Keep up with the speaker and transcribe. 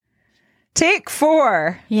Take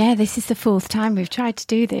 4. Yeah, this is the 4th time we've tried to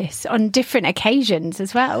do this on different occasions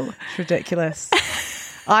as well. It's ridiculous.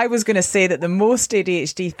 I was going to say that the most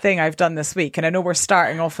ADHD thing I've done this week, and I know we're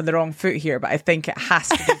starting off on the wrong foot here, but I think it has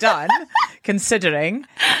to be done, considering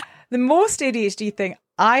the most ADHD thing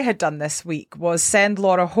I had done this week was send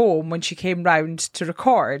Laura home when she came round to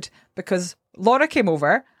record, because Laura came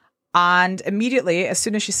over and immediately, as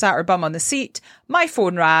soon as she sat her bum on the seat, my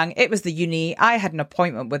phone rang. It was the uni. I had an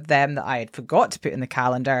appointment with them that I had forgot to put in the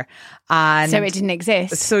calendar. And so it didn't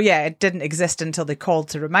exist. So yeah, it didn't exist until they called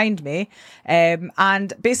to remind me.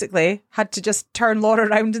 And basically had to just turn Laura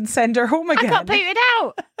around and send her home again. I got booted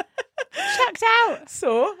out. Chucked out.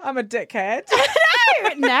 So I'm a dickhead.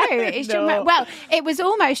 No, it's No. well, it was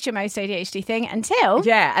almost your most ADHD thing until...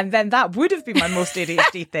 Yeah, and then that would have been my most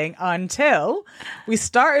ADHD thing until we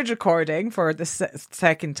started recording for the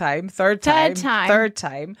third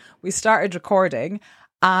time. We started recording,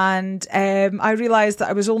 and I realised that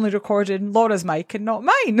I was only recording Laura's mic and not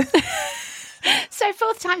mine. So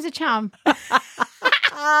 4th time's a charm.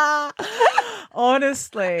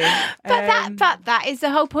 Honestly. But that is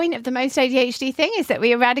the whole point of the most ADHD thing, is that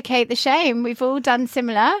we eradicate the shame. We've all done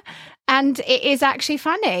similar, and it is actually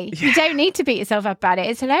funny. Yeah. You don't need to beat yourself up about it.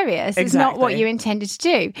 It's hilarious. Exactly. It's not what you intended to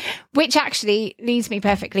do, which actually leads me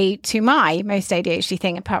perfectly to my most ADHD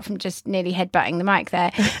thing, apart from just nearly headbutting the mic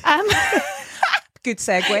there. Good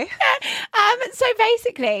segue. So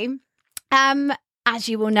basically, as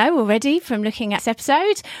you will know already from looking at this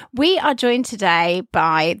episode, we are joined today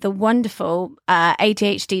by the wonderful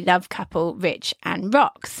ADHD love couple, Rich and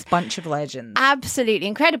Rox. Bunch of legends. Absolutely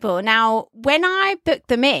incredible. Now, when I booked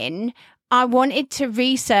them in, I wanted to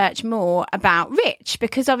research more about Rich,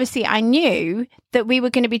 because obviously I knew that we were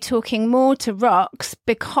going to be talking more to Rox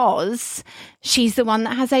because she's the one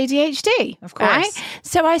that has ADHD. Of course. Right?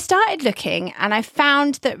 So I started looking, and I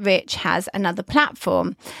found that Rich has another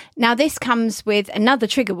platform. Now, this comes with another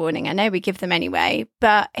trigger warning. I know we give them anyway,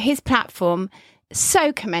 but his platform,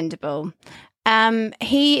 so commendable.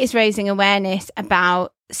 He is raising awareness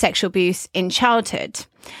about sexual abuse in childhood,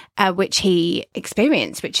 which he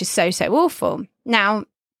experienced, which is so awful. Now,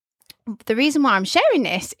 the reason why I'm sharing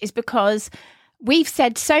this is because we've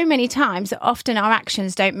said so many times that often our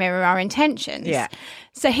actions don't mirror our intentions. Yeah.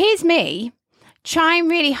 So here's me trying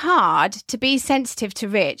really hard to be sensitive to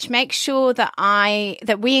Rich, make sure that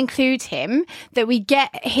we include him, that we get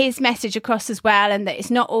his message across as well, and that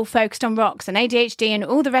it's not all focused on Rox and ADHD and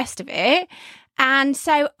all the rest of it. And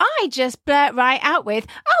so I just blurt right out with,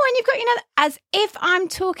 oh, and you've got, as if I'm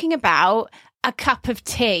talking about a cup of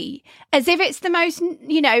tea, as if it's the most,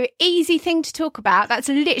 easy thing to talk about. That's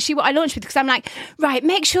literally what I launched with, because I'm like, right,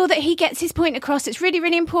 make sure that he gets his point across. It's really,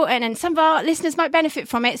 really important, and some of our listeners might benefit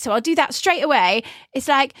from it, so I'll do that straight away. It's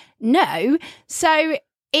like, no. So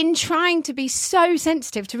in trying to be so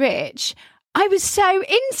sensitive to Rich, I was so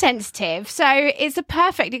insensitive. So it's a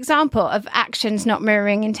perfect example of actions not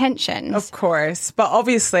mirroring intentions. Of course. But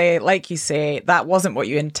obviously, like you say, that wasn't what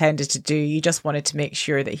you intended to do. You just wanted to make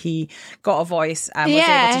sure that he got a voice and was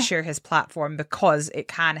able to share his platform, because it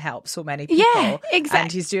can help so many people. Yeah, exactly.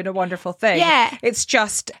 And he's doing a wonderful thing. Yeah. It's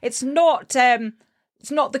just, it's not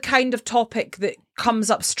the kind of topic that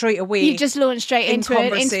comes up straight away. You just launch straight into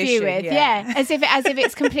an interview with, as if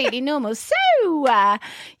it's completely normal. So,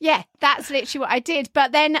 that's literally what I did.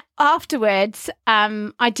 But then afterwards,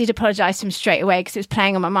 I did apologise to him straight away, because it was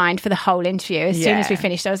playing on my mind for the whole interview. As soon as we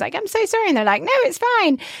finished, I was like, I'm so sorry. And they're like, no, it's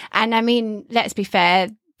fine. And I mean, let's be fair,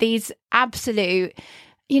 these absolute...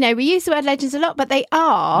 we use the word legends a lot, but they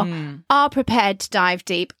are prepared to dive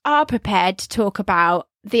deep, are prepared to talk about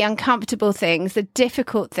the uncomfortable things, the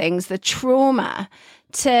difficult things, the trauma,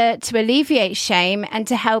 to alleviate shame and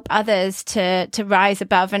to help others to rise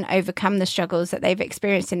above and overcome the struggles that they've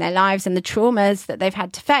experienced in their lives and the traumas that they've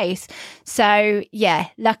had to face. So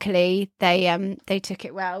luckily they took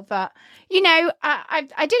it well. But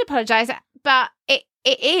I did apologise, but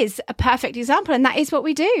it is a perfect example, and that is what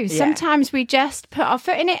we do. Yeah. Sometimes we just put our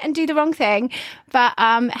foot in it and do the wrong thing, but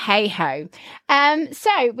hey ho.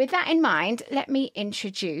 So with that in mind, let me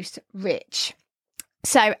introduce Rich.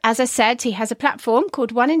 So, as I said, he has a platform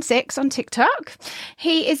called 1 in 6 on TikTok.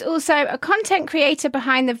 He is also a content creator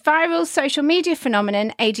behind the viral social media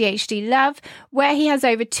phenomenon ADHD Love, where he has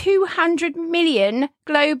over 200 million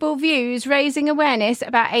global views raising awareness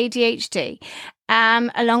about ADHD.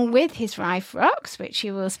 Along with his wife, Rox, which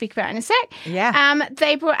you will speak about in a sec. Yeah.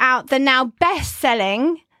 They brought out the now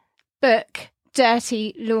best-selling book,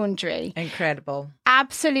 dirty laundry. Incredible.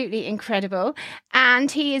 Absolutely incredible. And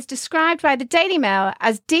he is described by the Daily Mail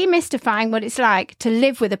as demystifying what it's like to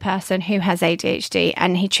live with a person who has ADHD.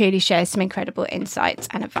 And he truly shares some incredible insights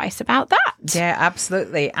and advice about that. Yeah,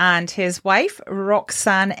 absolutely. And his wife,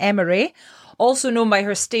 Roxanne Emery, also known by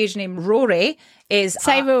her stage name Rory, is...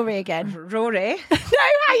 Say Rory again. Rory. No,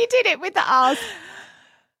 how you did it with the R's.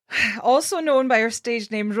 Also known by her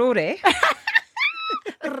stage name Rory.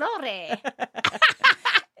 Rory.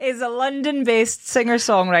 Is a London-based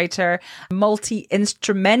singer-songwriter,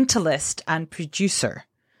 multi-instrumentalist and producer.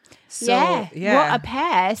 So, yeah, what a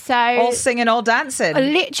pair. So all singing, all dancing.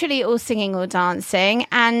 Literally all singing, all dancing.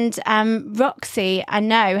 And Rory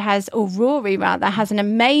has an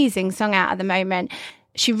amazing song out at the moment.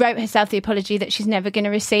 She wrote herself the apology that she's never going to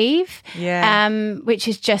receive, which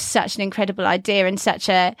is just such an incredible idea and so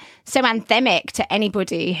anthemic to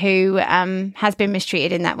anybody who has been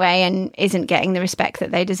mistreated in that way and isn't getting the respect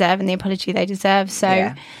that they deserve and the apology they deserve.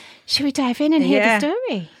 So should we dive in and hear the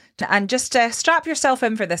story? And just strap yourself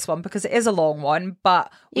in for this one because it is a long one,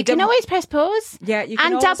 but you can always press pause. Yeah, you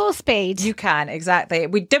can and double speed. You can, exactly.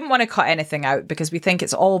 We didn't want to cut anything out because we think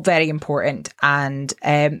it's all very important, and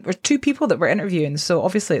we're two people that we're interviewing, so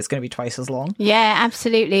obviously it's going to be twice as long. Yeah,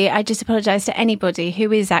 absolutely. I just apologise to anybody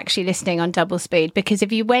who is actually listening on double speed, because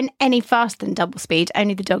if you went any faster than double speed,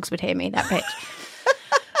 only the dogs would hear me that pitch.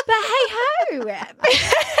 But hey ho!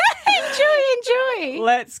 Enjoy.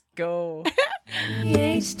 Let's go.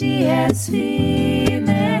 ADHD has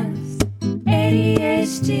females,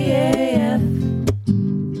 ADHD AF.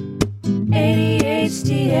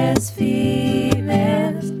 ADHD has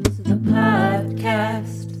females, the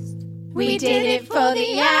podcast. We did it for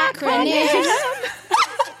the acronym.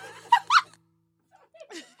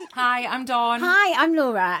 Hi, I'm Dawn. Hi, I'm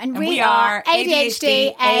Laura, and we are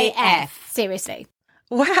ADHD AF. Seriously.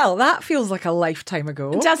 Well, that feels like a lifetime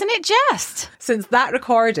ago. Doesn't it just? Since that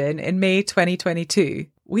recording in May 2022,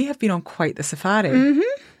 we have been on quite the safari. Mm-hmm.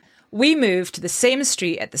 We moved to the same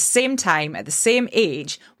street at the same time, at the same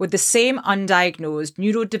age, with the same undiagnosed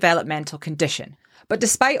neurodevelopmental condition. But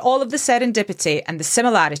despite all of the serendipity and the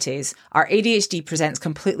similarities, our ADHD presents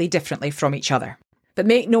completely differently from each other. But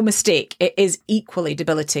make no mistake, it is equally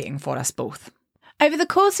debilitating for us both. Over the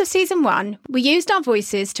course of season 1, we used our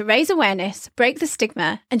voices to raise awareness, break the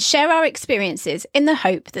stigma, and share our experiences in the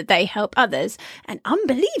hope that they help others. And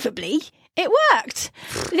unbelievably, it worked,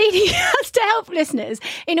 leading us to help listeners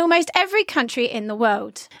in almost every country in the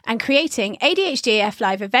world and creating ADHD-AF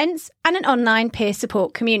live events and an online peer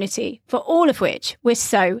support community, for all of which we're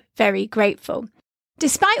so very grateful.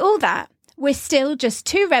 Despite all that, we're still just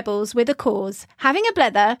two rebels with a cause, having a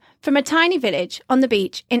blether from a tiny village on the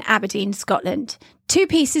beach in Aberdeen, Scotland. Two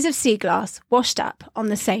pieces of sea glass washed up on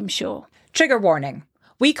the same shore. Trigger warning.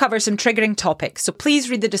 We cover some triggering topics, so please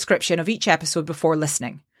read the description of each episode before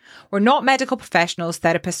listening. We're not medical professionals,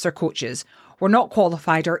 therapists or coaches. We're not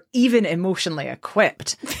qualified or even emotionally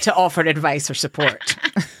equipped to offer advice or support.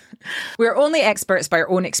 We're only experts by our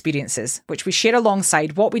own experiences, which we share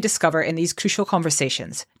alongside what we discover in these crucial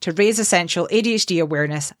conversations to raise essential ADHD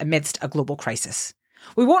awareness amidst a global crisis.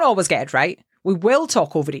 We won't always get it right. We will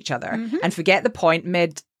talk over each other and forget the point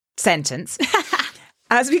mid-sentence.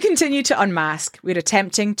 As we continue to unmask, we're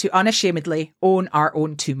attempting to unashamedly own our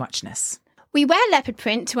own too muchness. We wear leopard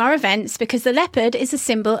print to our events because the leopard is a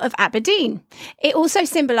symbol of Aberdeen. It also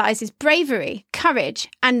symbolises bravery,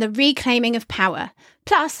 courage, and the reclaiming of power.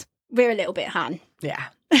 Plus, we're a little bit hun. Yeah.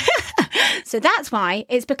 So that's why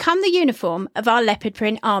it's become the uniform of our leopard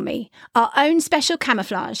print army, our own special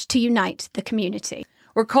camouflage to unite the community.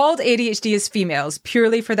 We're called ADHD as females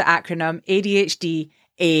purely for the acronym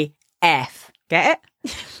ADHD-AF. Get it?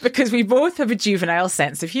 Because we both have a juvenile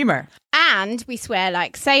sense of humour. And we swear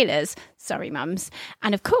like sailors. Sorry, mums.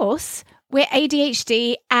 And of course, we're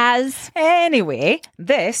ADHD as... Anyway,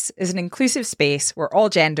 this is an inclusive space where all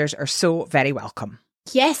genders are so very welcome.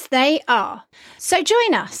 Yes, they are. So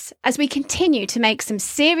join us as we continue to make some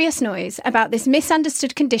serious noise about this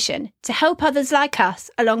misunderstood condition to help others like us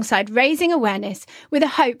alongside raising awareness with a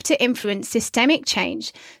hope to influence systemic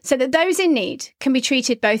change so that those in need can be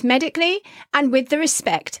treated both medically and with the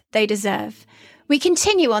respect they deserve. We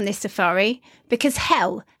continue on this safari because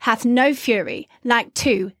hell hath no fury like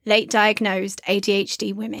two late-diagnosed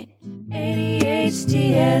ADHD women.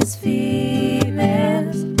 ADHD has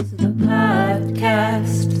females, the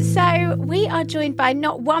podcast. So we are joined by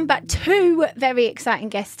not one but two very exciting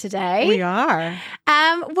guests today. We are.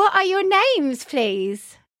 What are your names,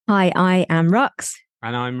 please? Hi, I am Rux.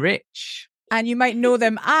 And I'm Rich. And you might know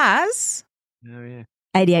them as... Oh, yeah.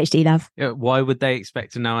 ADHD, love. Why would they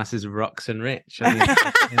expect to know us as Rox and Rich? I mean,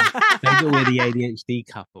 they thought we're the ADHD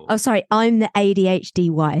couple. Oh, sorry. I'm the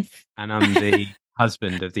ADHD wife. And I'm the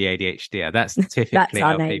husband of the ADHD. That's typically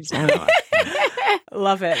our how names people now. know us.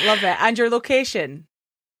 Love it. And your location?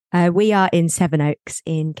 We are in Sevenoaks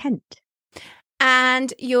in Kent.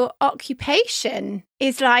 And your occupation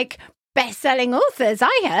is like best-selling authors,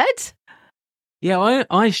 I heard. Yeah,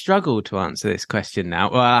 I struggle to answer this question now.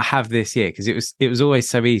 Well, I have this year because it was always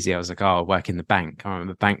so easy. I was like, I work in the bank. I'm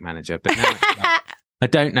a bank manager. But now it's like, I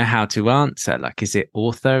don't know how to answer. Like, is it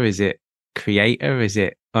author? Is it creator? Is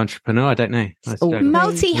it entrepreneur? I don't know.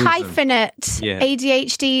 Multi-hyphenate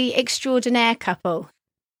ADHD extraordinaire couple.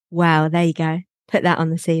 Wow, there you go. Put that on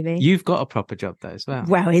the CV. You've got a proper job though as well.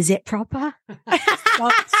 Well, is it proper?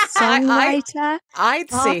 Songwriter? I'd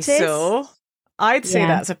say so. I'd say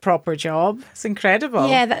that's a proper job. It's incredible.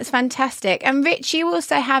 Yeah, that's fantastic. And Rich, you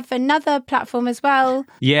also have another platform as well.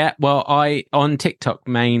 Yeah, well, on TikTok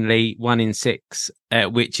mainly 1 in 6,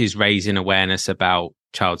 which is raising awareness about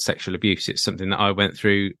child sexual abuse. It's something that I went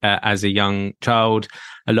through as a young child.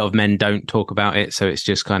 A lot of men don't talk about it, so it's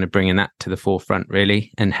just kind of bringing that to the forefront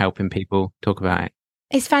really and helping people talk about it.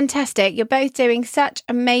 It's fantastic. You're both doing such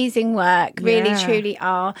amazing work. Really, truly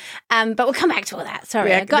are. But we'll come back to all that.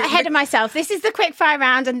 Sorry, I got ahead of myself. This is the quickfire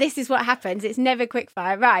round and this is what happens. It's never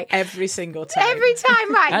quickfire, right? Every single time. Every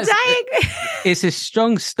time, right. It's a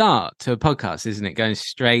strong start to a podcast, isn't it? Going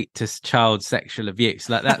straight to child sexual abuse.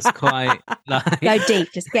 Like, that's quite... like... Go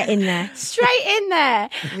deep. Just get in there. Straight in there.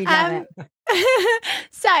 We love it.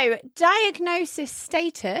 So, diagnosis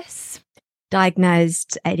status.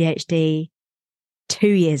 Diagnosed ADHD 2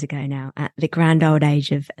 years ago now at the grand old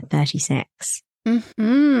age of 36.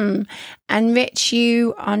 Mm-hmm. And Rich,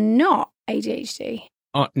 you are not ADHD.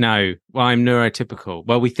 Oh, no. Well, I'm neurotypical.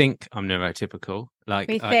 Well, we think I'm neurotypical. Like,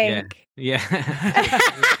 we think. Yeah.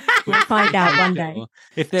 We'll find out one day.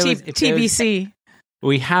 TBC.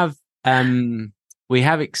 We have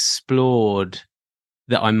explored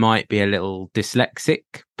that I might be a little dyslexic,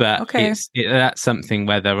 but that's something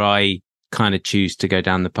whether I kind of choose to go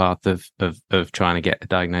down the path of trying to get a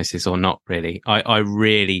diagnosis or not really. I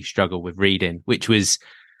really struggle with reading, which was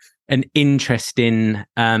an interesting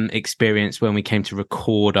experience when we came to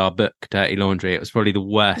record our book, Dirty Laundry. It was probably the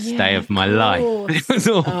worst day of my life. It was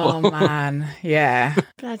awful. Oh, man. Yeah.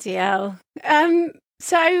 Bloody hell. Well,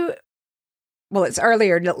 it's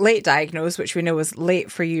earlier, late diagnosed, which we know was late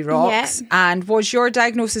for you, Rox. Yeah. And was your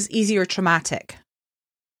diagnosis easy or traumatic?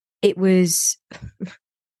 It was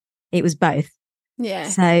both. Yeah.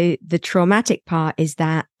 So the traumatic part is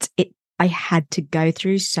that I had to go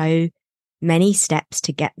through so many steps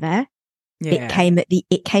to get there. Yeah.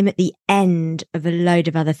 It came at the end of a load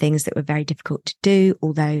of other things that were very difficult to do,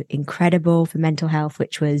 although incredible for mental health,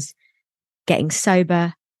 which was getting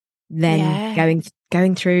sober, then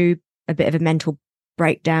going through a bit of a mental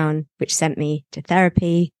breakdown, which sent me to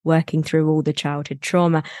therapy, working through all the childhood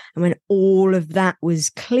trauma. And when all of that was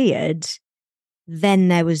cleared, then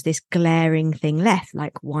there was this glaring thing left,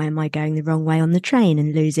 like, why am I going the wrong way on the train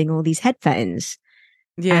and losing all these headphones?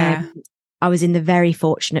 Yeah. I was in the very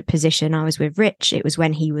fortunate position. I was with Rich. It was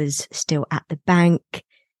when he was still at the bank.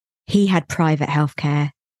 He had private healthcare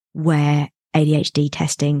where ADHD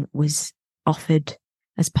testing was offered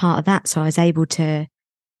as part of that. So I was able to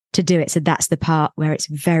do it. So that's the part where it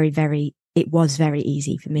was very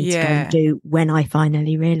easy for me to go and do when I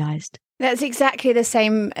finally realised. That's exactly the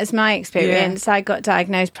same as my experience. Yeah. I got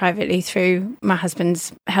diagnosed privately through my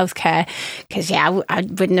husband's healthcare because, I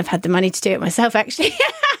wouldn't have had the money to do it myself, actually.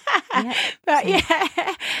 But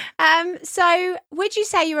so would you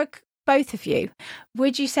say both of you,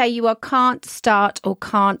 would you say you are can't start or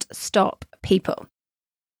can't stop people?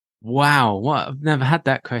 Wow. What? I've never had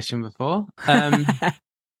that question before.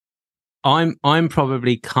 I'm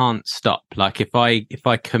probably can't stop. Like if I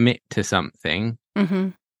commit to something,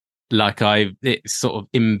 like it's sort of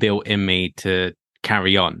inbuilt in me to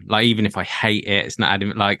carry on. Like even if I hate it, it's not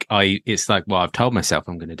like it's like, well, I've told myself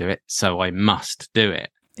I'm going to do it, so I must do it.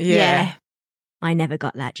 Yeah. I never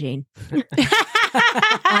got that gene.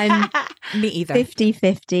 I'm me either.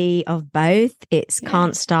 50-50 of both. It's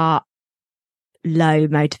can't start low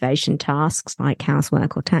motivation tasks like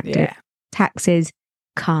housework or taxes.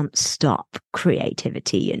 Can't stop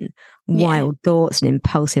creativity and wild thoughts and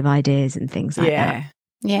impulsive ideas and things like that.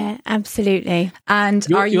 Yeah, absolutely. And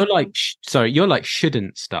you're like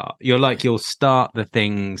shouldn't start. You're like you'll start the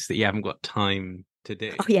things that you haven't got time to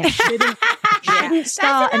do. Oh yeah, shouldn't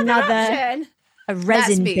start a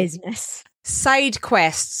resin business. Side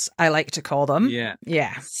quests, I like to call them.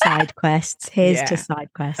 Yeah. Side quests. Here's to side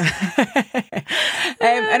quests.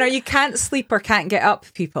 And are you can't sleep or can't get up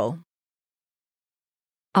people?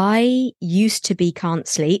 I used to be can't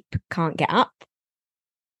sleep, can't get up.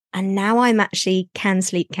 And now I'm actually can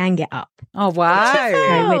sleep, can get up. Oh, wow.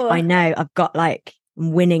 I know. I've got I'm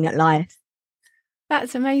winning at life.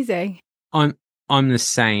 That's amazing. I'm the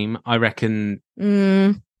same. I reckon.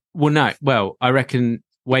 I reckon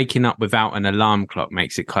waking up without an alarm clock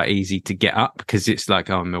makes it quite easy to get up because it's like,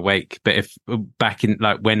 oh, I'm awake. But if back in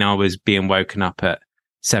when I was being woken up at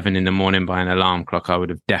 7 a.m. by an alarm clock, I would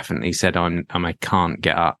have definitely said I can't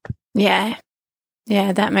get up. Yeah.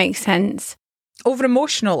 Yeah, that makes sense. Over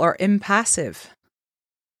emotional or impassive?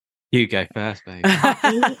 You go first, babe.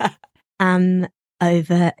 I'm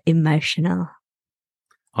over emotional.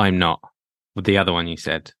 I'm not. Well, the other one you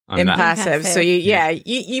said. I'm impassive. So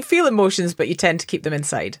you feel emotions, but you tend to keep them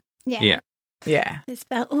inside. Yeah. It's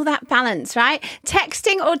about all that balance, right?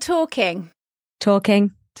 Texting or talking?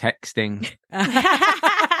 Talking. Texting.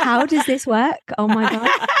 How does this work? Oh my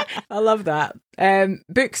God. I love that.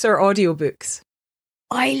 Books or audiobooks?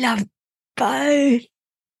 I love both.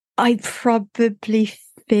 I probably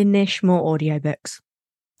finish more audiobooks.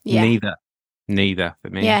 Yeah. Neither for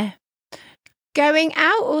me. Yeah. Going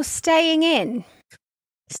out or staying in?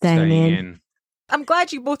 Staying in. I'm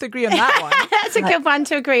glad you both agree on that one. That's a good one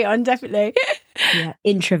to agree on, definitely. Yeah,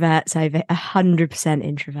 introverts over 100%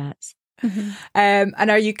 introverts. Mm-hmm. And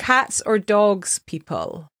are you cats or dogs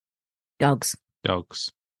people? Dogs.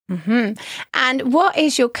 Mm-hmm. And what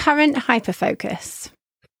is your current hyperfocus?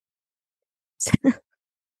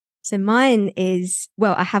 So mine is,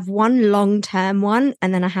 I have one long-term one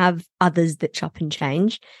and then I have others that chop and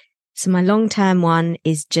change. So my long-term one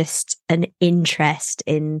is just an interest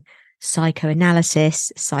in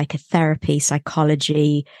psychoanalysis, psychotherapy,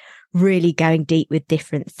 psychology, really going deep with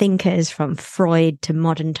different thinkers from Freud to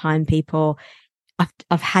modern time people.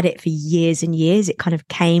 I've had it for years and years. It kind of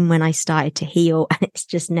came when I started to heal and it's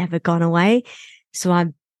just never gone away. So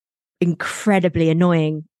I'm incredibly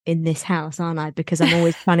annoying in this house, aren't I? Because I'm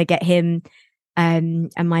always trying to get him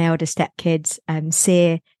and my elder stepkids,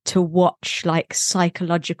 Sear, to watch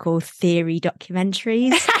psychological theory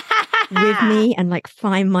documentaries with me and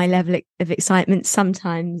find my level of excitement.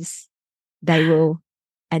 Sometimes they will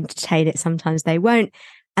entertain it, sometimes they won't.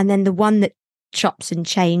 And then the one that chops and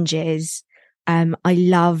changes, I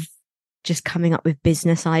love just coming up with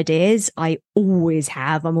business ideas. I always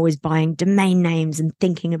have. I'm always buying domain names and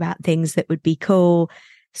thinking about things that would be cool.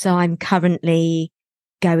 So I'm currently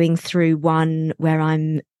going through one where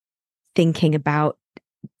I'm thinking about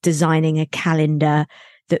designing a calendar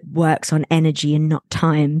that works on energy and not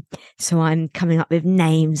time. So I'm coming up with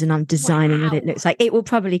names and I'm designing what it looks like. It will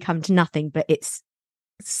probably come to nothing, but the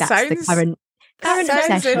current sounds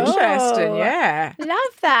obsession. interesting. Yeah.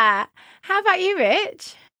 Love that. How about you,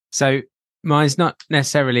 Rich? So mine's not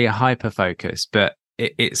necessarily a hyper focus, but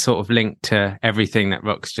it's sort of linked to everything that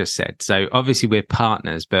Rox just said. So obviously we're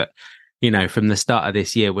partners, but from the start of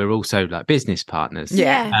this year, we're also business partners.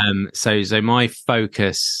 Yeah. So my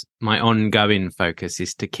focus, my ongoing focus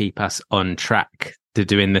is to keep us on track to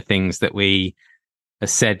doing the things that we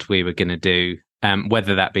said we were going to do,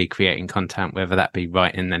 whether that be creating content, whether that be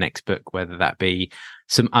writing the next book, whether that be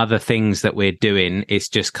some other things that we're doing. It's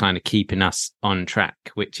just kind of keeping us on track,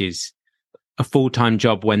 which is a full-time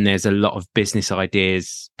job when there's a lot of business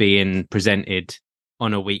ideas being presented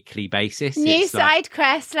on a weekly basis. New side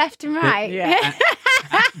quests left and right.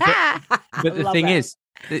 But the thing is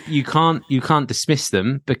that you can't dismiss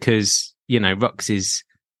them because Rox is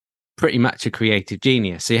pretty much a creative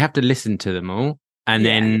genius. So you have to listen to them all and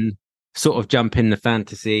then sort of jump in the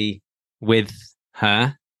fantasy with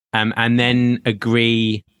her and then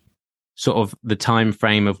agree sort of the time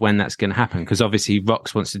frame of when that's going to happen, because obviously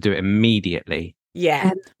Rox wants to do it immediately.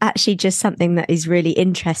 Actually, just something that is really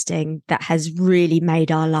interesting that has really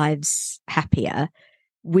made our lives happier.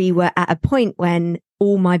 We were at a point when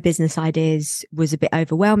all my business ideas was a bit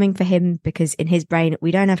overwhelming for him because in his brain,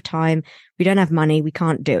 we don't have time, we don't have money, we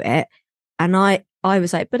can't do it. And I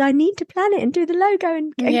was like, but I need to plan it and do the logo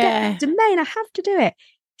and get the domain. I have to do it.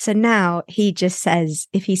 So now he just says,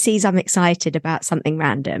 if he sees I'm excited about something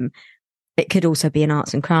random, it could also be an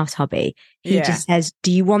arts and crafts hobby. He just says,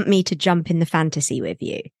 do you want me to jump in the fantasy with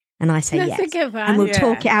you? And I say, That's yes. a good one. And we'll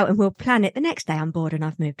talk it out and we'll plan it. The next day I'm bored and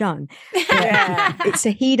I've moved on.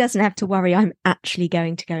 So he doesn't have to worry I'm actually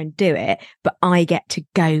going to go and do it, but I get to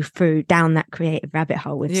go down that creative rabbit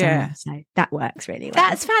hole with someone. So that works really well.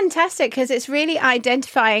 That's fantastic because it's really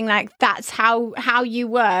identifying that's how you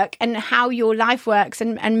work and how your life works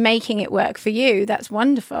and making it work for you. That's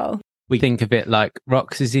wonderful. we think of it like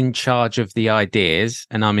Rox is in charge of the ideas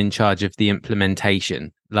and I'm in charge of the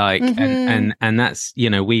implementation. Like, and that's, you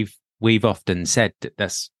know, we've often said that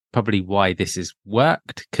that's probably why this has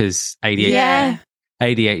worked, because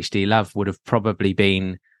ADHD Love would have probably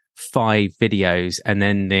been 5 videos and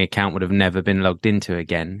then the account would have never been logged into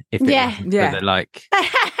again if it wasn't for the like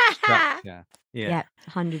structure. Yeah,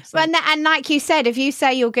 100%. Well, and like you said, if you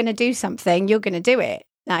say you're going to do something, you're going to do it.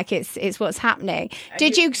 Like it's what's happening.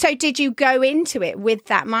 Did you go into it with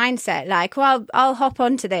that mindset? Like, well, I'll hop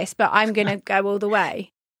onto this, but I'm going to go all the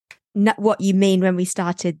way. No, what you mean when we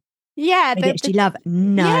started? Yeah, ADHD Love.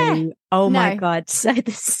 No. Yeah. Oh my God. So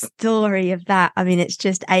the story of that, I mean, it's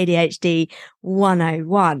just ADHD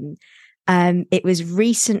 101. It was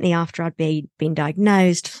recently after I'd been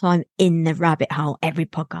diagnosed. So I'm in the rabbit hole, every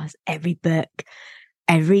podcast, every book,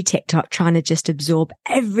 every TikTok, trying to just absorb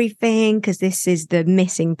everything, because this is the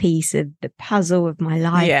missing piece of the puzzle of my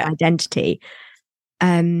life identity.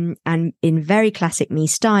 And in very classic me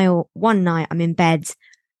style, one night I'm in bed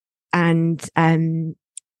and,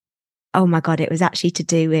 oh my God, it was actually to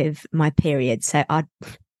do with my period. So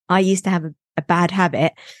I used to have a bad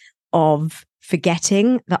habit of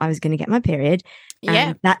forgetting that I was going to get my period.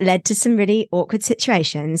 And that led to some really awkward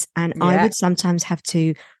situations. And I would sometimes have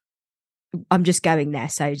to, I'm just going there.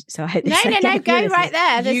 So I hope this No, go right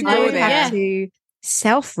there. I would have to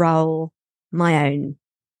self-roll my own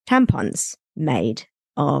tampons made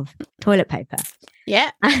of toilet paper.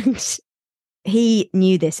 Yeah. And he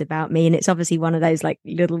knew this about me. And it's obviously one of those like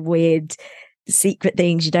little weird secret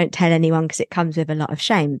things you don't tell anyone because it comes with a lot of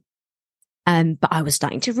shame. But I was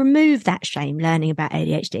starting to remove that shame, learning about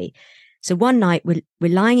ADHD. So one night we're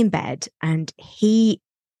lying in bed and he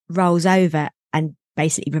rolls over and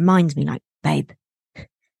basically reminds me like, babe,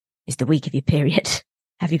 it's the week of your period.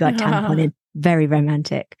 Have you got a tampon in? Very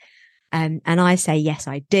romantic. And I say, yes,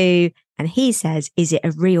 I do. And he says, is it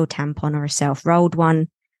a real tampon or a self-rolled one?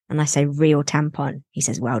 And I say, real tampon. He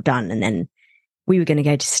says, well done. And then we were going to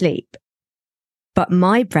go to sleep. But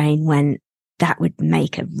my brain went, that would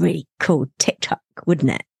make a really cool TikTok,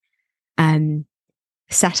 wouldn't it?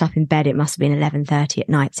 Sat up in bed, it must have been 11:30 at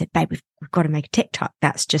night, said, babe, we've got to make a TikTok.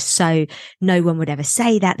 That's just so no one would ever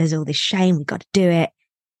say that. There's all this shame. We've got to do it.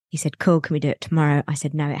 He said, cool, can we do it tomorrow? I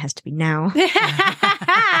said, no, it has to be now.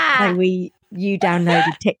 So you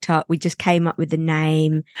downloaded TikTok. We just came up with the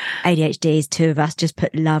name. ADHD's, 2 of us, just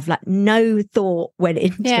put love, like no thought went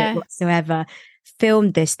into it whatsoever.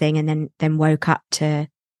 Filmed this thing and then woke up to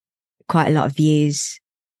quite a lot of views.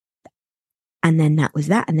 And then that was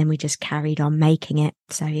that. And then we just carried on making it.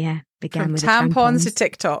 So began from with tampons to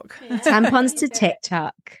TikTok. Tampons to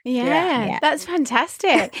TikTok. Yeah, that's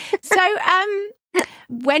fantastic. So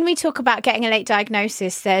when we talk about getting a late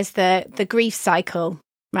diagnosis, there's the grief cycle,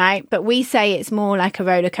 right? But we say it's more like a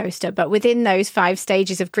roller coaster, but within those 5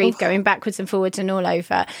 stages of grief, going backwards and forwards and all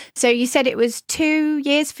over. So you said it was 2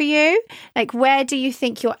 years for you. Like, where do you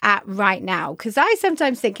think you're at right now? Because I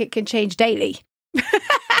sometimes think it can change daily.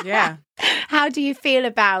 Yeah. How do you feel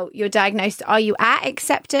about your diagnosis? Are you at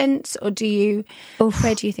acceptance, or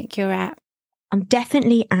where do you think you're at? I'm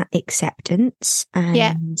definitely at acceptance.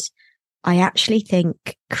 And I actually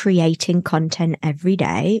think creating content every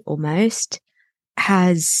day almost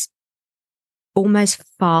has almost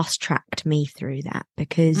fast tracked me through that,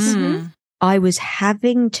 because I was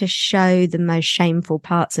having to show the most shameful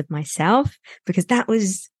parts of myself because that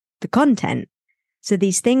was the content. So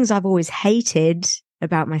these things I've always hated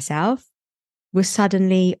about myself were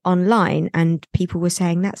suddenly online and people were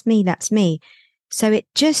saying, that's me, that's me. So it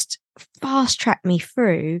just fast tracked me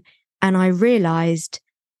through. And I realized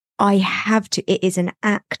I have to, it is an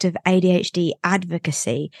act of ADHD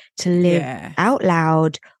advocacy to live out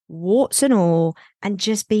loud, warts and all, and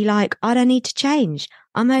just be like, I don't need to change.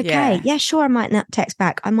 I'm okay. Yeah, sure, I might not text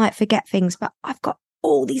back. I might forget things, but I've got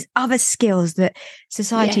all these other skills that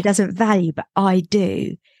society doesn't value, but I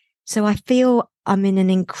do. So I feel I'm in an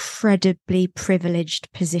incredibly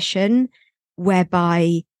privileged position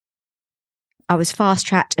whereby I was fast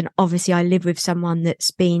tracked, and obviously I live with someone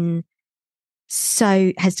that's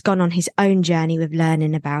has gone on his own journey with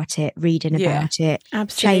learning about it, reading about it,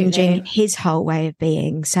 changing his whole way of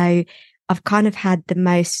being. So I've kind of had the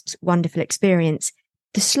most wonderful experience.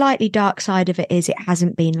 The slightly dark side of it is it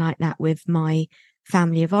hasn't been like that with my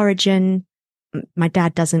family of origin. My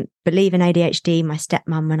dad doesn't believe in ADHD. My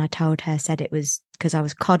stepmom, when I told her, said it was because I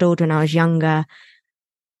was coddled when I was younger.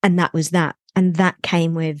 And that was that. And that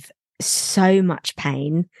came with so much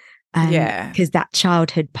pain. Because that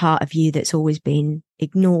childhood part of you that's always been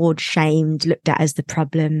ignored, shamed, looked at as the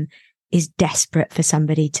problem is desperate for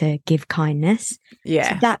somebody to give kindness.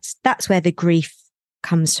 Yeah. So that's where the grief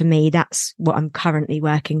comes for me, that's what I'm currently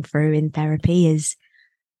working through in therapy, is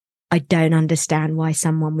I don't understand why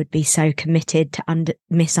someone would be so committed to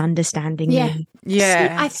misunderstanding me.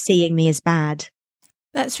 Yeah. Seeing me as bad.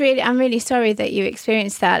 I'm really sorry that you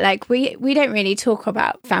experienced that. Like we don't really talk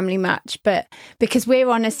about family much, but because we're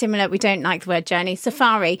on a similar, we don't like the word journey,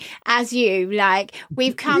 safari, as you, like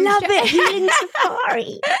we've come. Love it, in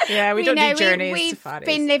safari. Yeah, we don't need journeys. We've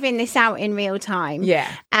been living this out in real time.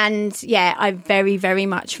 Yeah. And yeah, I very, very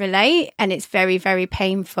much relate, and it's very, very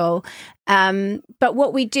painful. But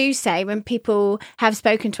what we do say when people have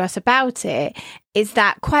spoken to us about it is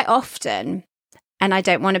that quite often, and I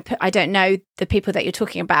don't know the people that you're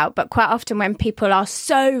talking about, but quite often when people are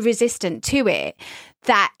so resistant to it,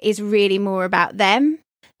 that is really more about them,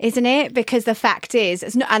 isn't it? Because the fact is,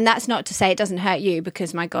 and that's not to say it doesn't hurt you,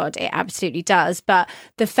 because my God, it absolutely does. But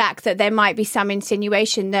the fact that there might be some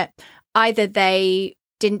insinuation that either they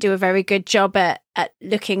didn't do a very good job at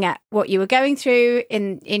looking at what you were going through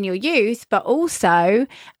in your youth, but also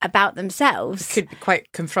about themselves. It could be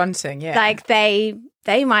quite confronting, yeah. Like they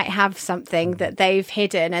might have something that they've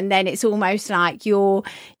hidden, and then it's almost like you're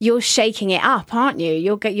shaking it up, aren't you?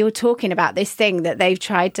 You're talking about this thing that they've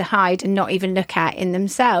tried to hide and not even look at in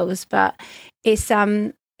themselves. But it's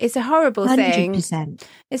a horrible 100%. thing.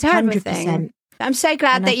 It's a horrible 100%. thing. I'm so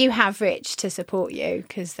glad that you have Rich to support you,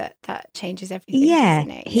 because that changes everything. Yeah,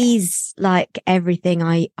 doesn't it? he's like everything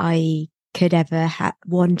I could ever have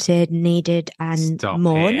wanted, needed, and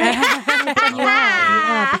more.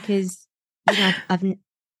 Yeah, because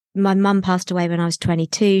my mum passed away when I was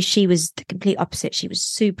 22. She was the complete opposite. She was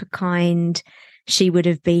super kind. She would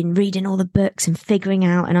have been reading all the books and figuring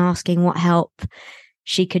out and asking what help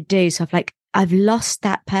she could do. So I've lost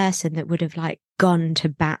that person that would have like gone to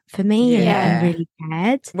bat for me and really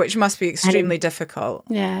cared, which must be extremely difficult.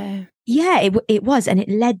 Yeah, it was, and it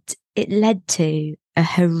led to a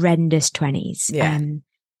horrendous 20s.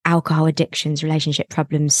 Alcohol addictions, relationship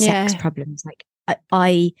problems, sex problems. Like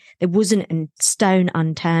there wasn't a stone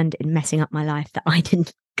unturned in messing up my life that I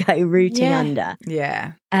didn't go rooting under.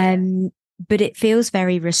 Yeah. But it feels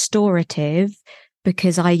very restorative,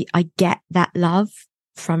 because I get that love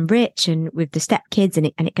from Rich and with the stepkids,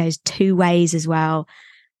 and it goes two ways as well,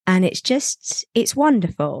 and it's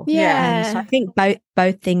wonderful. So I think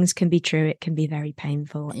both things can be true. It can be very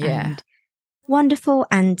painful and wonderful.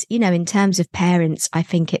 And in terms of parents, I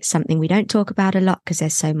think it's something we don't talk about a lot because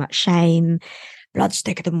there's so much shame, blood's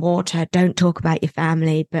thicker than water, don't talk about your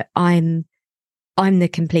family. But I'm the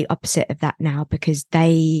complete opposite of that now, because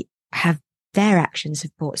their actions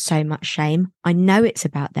have brought so much shame. I know it's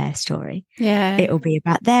about their story. Yeah. It'll be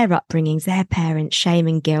about their upbringings, their parents, shame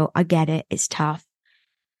and guilt. I get it. It's tough.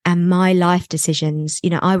 And my life decisions,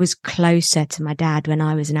 I was closer to my dad when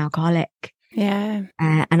I was an alcoholic. Yeah.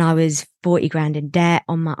 And I was 40 grand in debt,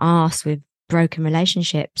 on my arse with broken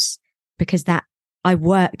relationships, because I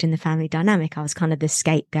worked in the family dynamic. I was kind of the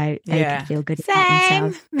scapegoat. They could feel good about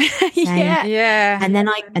themselves. Yeah. And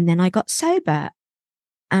then I got sober.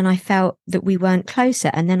 And I felt that we weren't closer.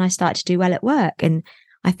 And then I started to do well at work. And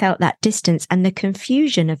I felt that distance and the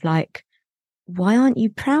confusion of like, why aren't you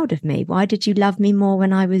proud of me? Why did you love me more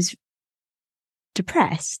when I was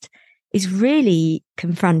depressed? Is really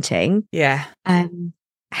confronting. Yeah.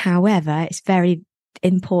 However, it's very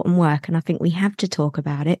important work. And I think we have to talk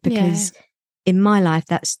about it, because in my life,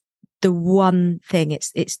 that's the one thing.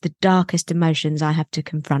 It's the darkest emotions I have to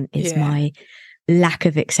confront is my lack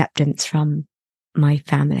of acceptance from my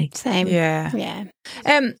family. Same. Yeah.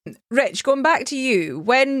 Rich, going back to you,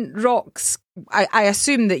 when Rox, I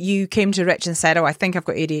assume that you came to Rich and said, I think I've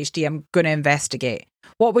got ADHD, I'm going to investigate.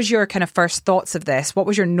 What was your kind of first thoughts of this? What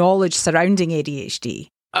was your knowledge surrounding ADHD?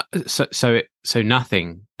 So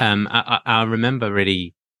nothing. I remember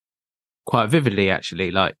really quite vividly,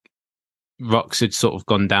 actually, like Rox had sort of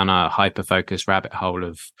gone down a hyper-focused rabbit hole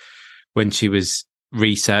of when she was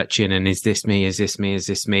researching, and is this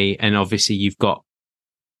me? And obviously you've got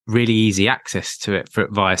really easy access to it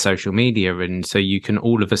via social media, and so you can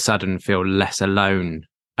all of a sudden feel less alone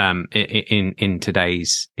in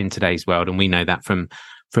today's world, and we know that from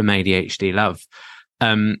ADHD Love.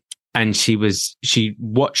 And she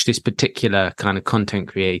watched this particular kind of content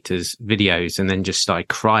creator's videos and then just started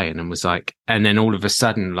crying and was like, and then all of a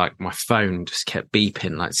sudden, like my phone just kept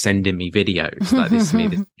beeping, like sending me videos like, this is me,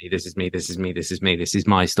 this is me, this is me, this is me, this is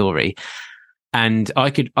my story. And I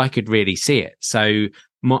could really see it. So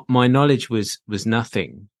my knowledge was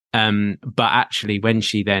nothing. But actually when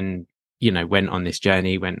she then, went on this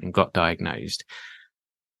journey, went and got diagnosed,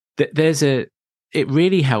 it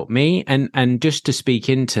really helped me. And just to speak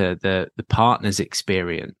into the partner's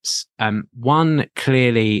experience, one,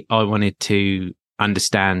 clearly I wanted to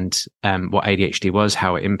understand what ADHD was,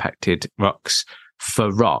 how it impacted Rox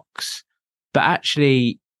for Rox, but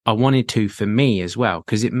actually I wanted to for me as well,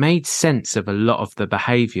 because it made sense of a lot of the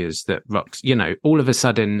behaviors that Rox, you know, all of a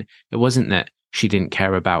sudden it wasn't that she didn't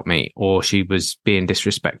care about me, or she was being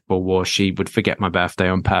disrespectful, or she would forget my birthday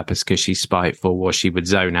on purpose because she's spiteful, or she would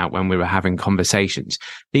zone out when we were having conversations.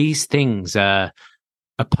 These things are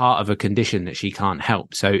a part of a condition that she can't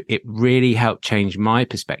help. So it really helped change my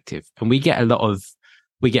perspective. And we get a lot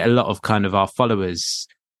of kind of our followers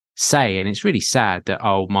say, and it's really sad that,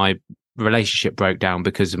 oh, my relationship broke down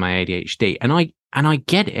because of my ADHD. And I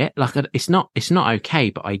get it. Like, it's not okay,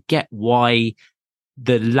 but I get why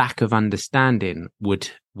the lack of understanding would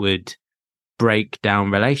break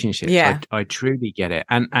down relationships. Yeah. I truly get it.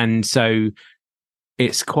 And so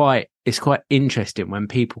it's quite interesting when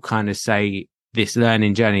people kind of say this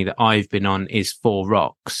learning journey that I've been on is for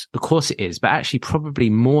Rox. Of course it is, but actually probably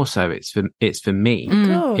more so it's for me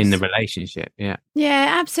in the relationship. Yeah.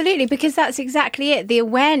 Yeah, absolutely. Because that's exactly it. The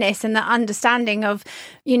awareness and the understanding of,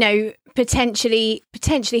 you know, potentially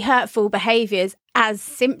hurtful behaviours as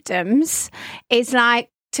symptoms is like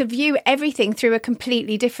to view everything through a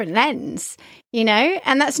completely different lens, you know?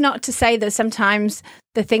 And that's not to say that sometimes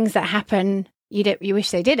the things that happen you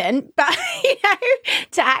wish they didn't, but you know,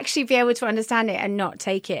 to actually be able to understand it and not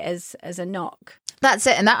take it as a knock. That's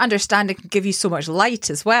it. And that understanding can give you so much light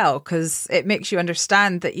as well, because it makes you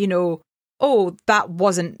understand that, you know, oh, that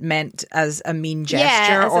wasn't meant as a mean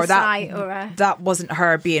gesture, or that wasn't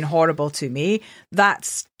her being horrible to me.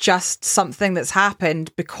 That's just something that's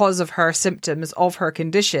happened because of her symptoms of her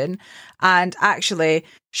condition. And actually,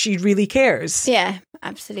 she really cares. Yeah,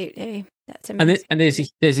 absolutely. That's amazing. And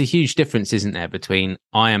there's a huge difference, isn't there, between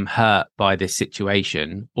I am hurt by this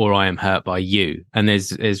situation or I am hurt by you, and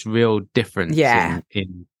there's real difference in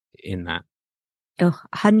that. Oh,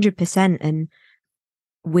 100%. And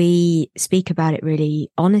we speak about it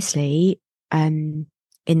really honestly in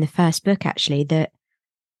the first book, actually, that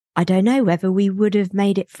I don't know whether we would have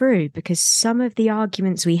made it through, because some of the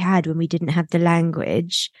arguments we had when we didn't have the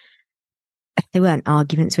language, they weren't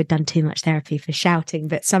arguments, we'd done too much therapy for shouting,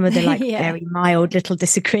 but some of the very mild little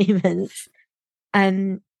disagreements.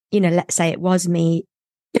 You know, let's say it was me.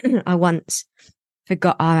 I once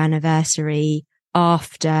forgot our anniversary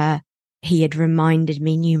after he had reminded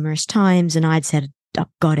me numerous times, and I'd said, I've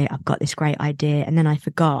got this great idea, and then I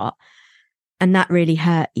forgot. And that really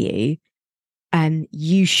hurt you.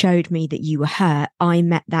 You showed me that you were hurt. I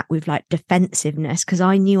met that with like defensiveness, because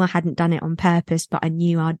I knew I hadn't done it on purpose, but I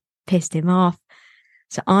knew I'd pissed him off.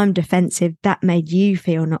 So I'm defensive. That made you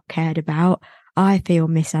feel not cared about. I feel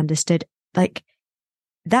misunderstood. Like,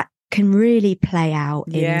 that can really play out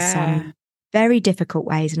in some very difficult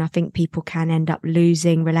ways. And I think people can end up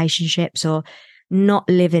losing relationships or not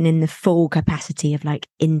living in the full capacity of like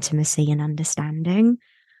intimacy and understanding.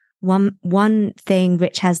 One thing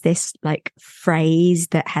which has this like phrase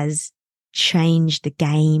that has changed the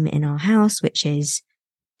game in our house, which is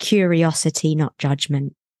curiosity, not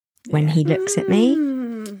judgment. When he looks at me,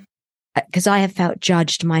 because I have felt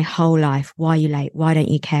judged my whole life. Why are you late? Why don't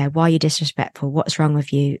you care? Why are you disrespectful? What's wrong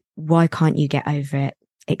with you? Why can't you get over it?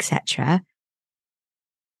 Etc.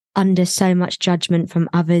 Under so much judgment from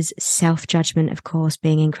others, self-judgment, of course,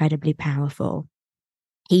 being incredibly powerful.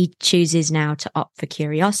 He chooses now to opt for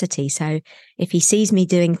curiosity. So if he sees me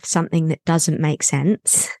doing something that doesn't make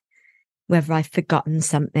sense, whether I've forgotten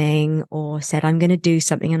something or said I'm going to do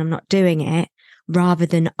something and I'm not doing it, rather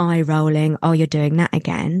than eye rolling, oh, you're doing that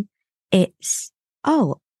again, it's,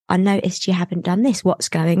 oh, I noticed you haven't done this. What's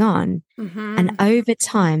going on? Mm-hmm. And over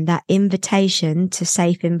time, that invitation to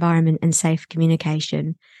safe environment and safe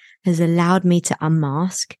communication has allowed me to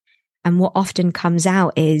unmask. And what often comes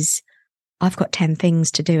out is, I've got 10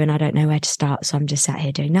 things to do and I don't know where to start. So I'm just sat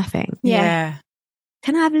here doing nothing. Yeah.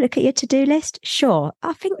 Can I have a look at your to-do list? Sure.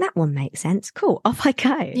 I think that one makes sense. Cool. Off I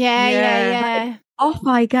go. Yeah. Off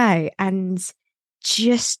I go. And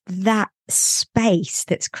just that space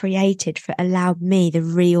that's created for allowed me, the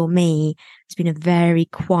real me, has been a very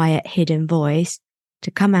quiet, hidden voice,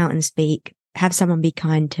 to come out and speak, have someone be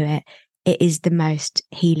kind to it. It is the most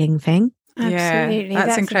healing thing. Absolutely. Yeah,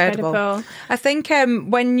 that's incredible. I think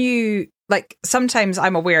when you, like, sometimes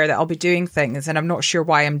I'm aware that I'll be doing things and I'm not sure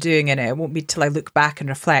why I'm doing it. It won't be till I look back and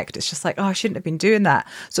reflect. It's just like, oh, I shouldn't have been doing that.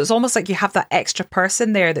 So it's almost like you have that extra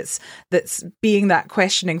person there that's being that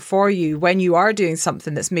questioning for you when you are doing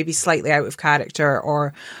something that's maybe slightly out of character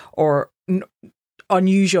or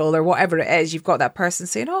unusual or whatever it is. You've got that person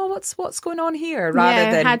saying, oh, what's going on here, rather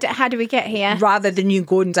than how do we get here, rather than you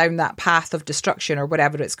going down that path of destruction or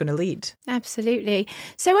whatever it's going to lead. Absolutely.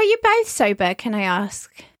 So are you both sober, can I ask?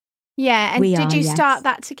 Yeah. And did you start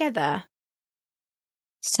that together?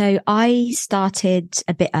 So I started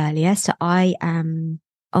a bit earlier. So I am,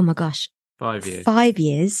 oh my gosh, 5 years. 5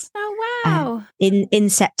 years. Oh, wow. In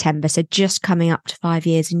September. So just coming up to 5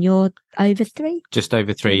 years, and you're over 3? Just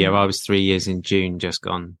over 3. Yeah, I was 3 years in June, just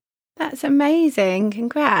gone. That's amazing.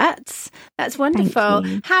 Congrats. That's wonderful.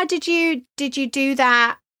 How did you do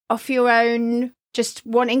that off your own, just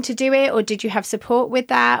wanting to do it, or did you have support with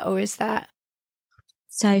that, or is that?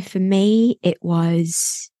 So for me, it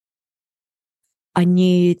was, I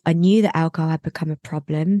knew that alcohol had become a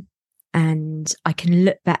problem, and I can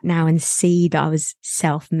look back now and see that I was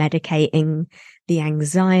self-medicating the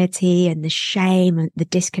anxiety and the shame and the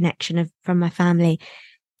disconnection from my family.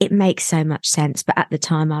 It makes so much sense. But at the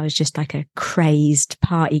time I was just like a crazed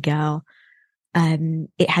party girl.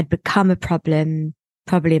 It had become a problem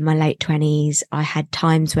probably in my late 20s. I had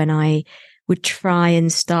times when I would try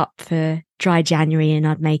and stop for dry January, and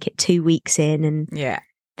I'd make it 2 weeks in, and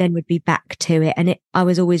then would be back to it. And I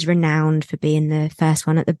was always renowned for being the first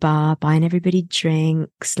one at the bar, buying everybody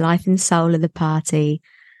drinks, life and soul of the party.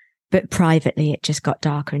 But privately, it just got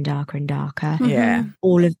darker and darker and darker. Yeah.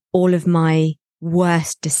 All of my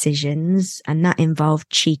worst decisions, and that involved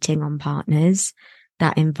cheating on partners.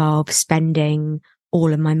 That involved spending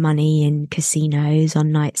all of my money in casinos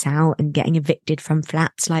on nights out and getting evicted from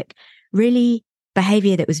flats. Like, really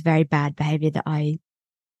behavior that was very bad, behavior that I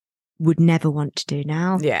would never want to do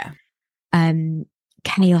now. Yeah.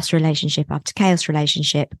 Chaos relationship after chaos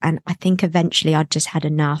relationship. And I think eventually I'd just had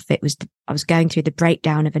enough. I was going through the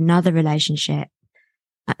breakdown of another relationship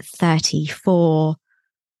at 34.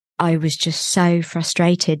 I was just so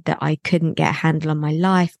frustrated that I couldn't get a handle on my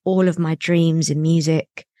life. All of my dreams in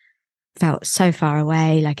music felt so far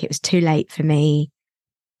away, like it was too late for me.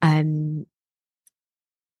 And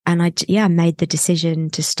I made the decision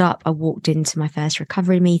to stop. I walked into my first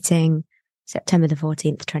recovery meeting, September the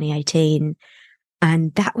 14th, 2018.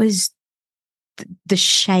 And that was the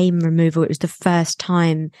shame removal. It was the first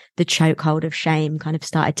time the chokehold of shame kind of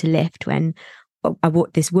started to lift, when I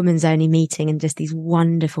walked this women's only meeting and just these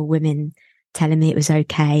wonderful women telling me it was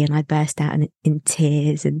okay. And I burst out in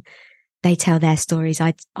tears, and they tell their stories.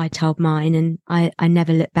 I told mine, and I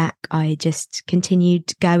never looked back. I just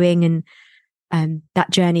continued going, and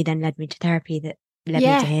that journey then led me to therapy, that led me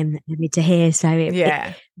to him, that led me to here. So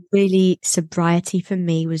it really, sobriety for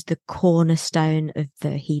me was the cornerstone of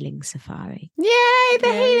the healing safari. Yay,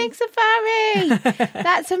 the healing safari.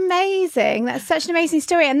 That's amazing. That's such an amazing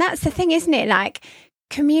story. And that's the thing, isn't it? Like,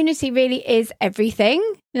 community really is everything.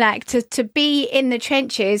 Like, to be in the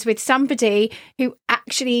trenches with somebody who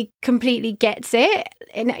actually completely gets it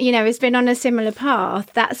and, has been on a similar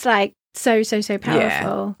path. That's like so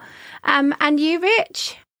powerful. And you,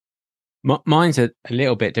 Rich? Mine's a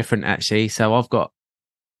little bit different, actually. So I've got,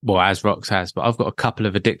 as Rox has, but I've got a couple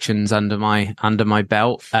of addictions under my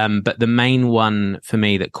belt. But the main one for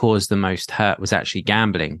me that caused the most hurt was actually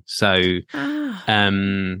gambling. So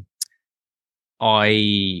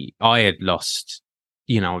I had lost,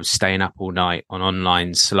 I was staying up all night on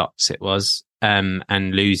online slots, it was, and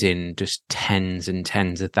losing just tens and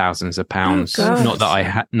tens of thousands of pounds. Not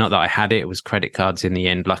that I had it. It was credit cards in the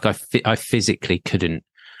end. Like I physically couldn't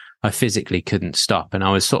stop. And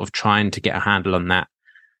I was sort of trying to get a handle on that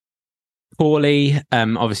poorly.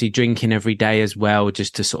 Obviously drinking every day as well,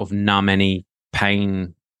 just to sort of numb any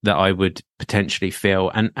pain that I would potentially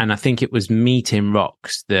feel. And I think it was meeting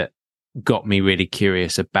Rox that got me really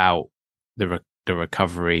curious about the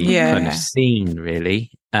recovery kind of scene,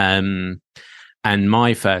 really. And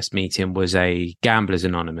my first meeting was a Gamblers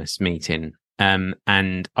Anonymous meeting. And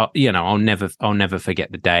I'll never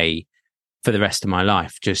forget the day for the rest of my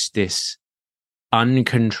life. Just this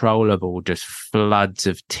uncontrollable, just floods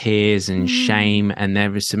of tears and shame. And there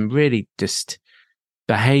was some really just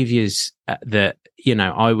behaviors that,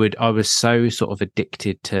 I was so sort of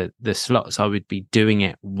addicted to the slots. I would be doing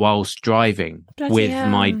it whilst driving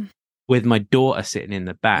with my daughter sitting in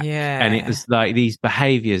the back. Yeah. And it was like, these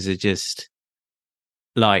behaviors are just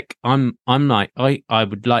like, I'm like, I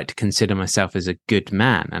would like to consider myself as a good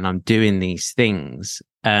man, and I'm doing these things.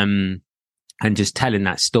 And just telling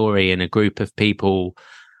that story in a group of people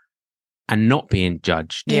and not being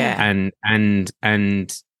judged. Yeah. And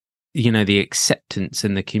the acceptance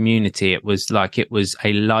and the community, it was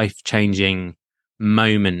a life-changing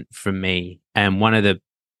moment for me. And one of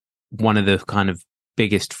the kind of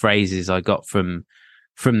biggest phrases I got from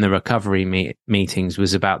the recovery meetings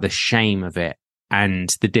was about the shame of it,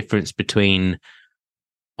 and the difference between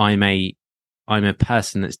I'm a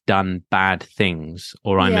person that's done bad things,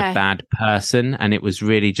 or I'm a bad person. And it was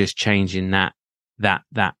really just changing that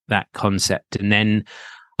concept. And then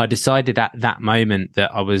I decided at that moment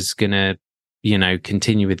that I was going to,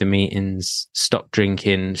 continue with the meetings, stop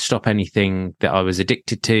drinking, stop anything that I was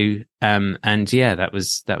addicted to. And yeah, that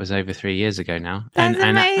was over 3 years ago now. That's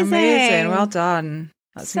amazing. Well done.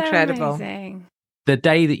 That's so incredible. Amazing. The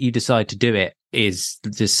day that you decide to do it is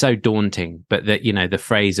just so daunting, but that, the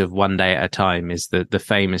phrase of one day at a time is the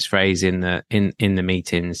famous phrase in the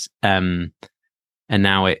meetings. And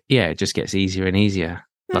now it just gets easier and easier.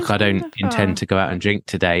 That's I don't wonderful. intend to go out and drink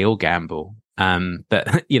today or gamble.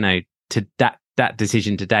 But to that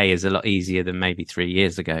decision today is a lot easier than maybe 3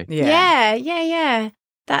 years ago. Yeah.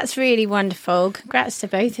 That's really wonderful. Congrats to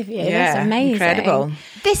both of you. Yeah, that's amazing. Incredible.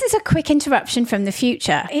 This is a quick interruption from the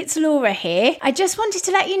future. It's Laura here. I just wanted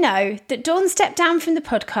to let you know that Dawn stepped down from the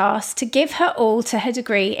podcast to give her all to her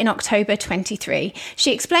degree in October 23.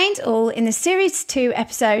 She explained all in the Series 2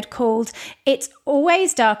 episode called It's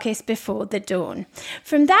Always Darkest Before the Dawn.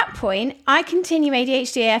 From that point, I continue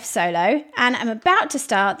ADHD-AF solo, and I'm about to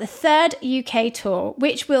start the 3rd UK tour,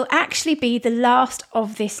 which will actually be the last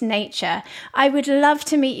of this nature. I would love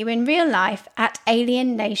to meet you in real life at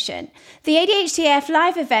Alien Nation. The ADHD-AF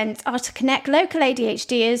live events are to connect local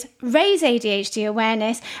ADHDers, raise ADHD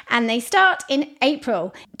awareness, and they start in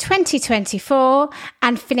April 2024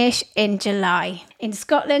 and finish in July in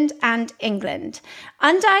Scotland and England.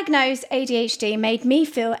 Undiagnosed ADHD made me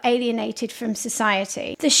feel alienated from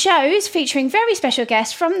society. The shows, featuring very special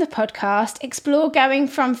guests from the podcast, explore going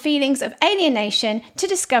from feelings of alienation to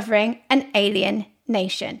discovering an alien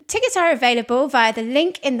nation. Tickets are available via the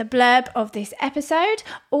link in the blurb of this episode,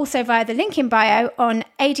 also via the link in bio on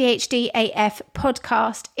ADHD-AF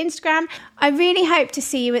podcast Instagram. I really hope to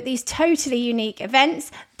see you at these totally unique events,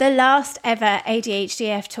 the last ever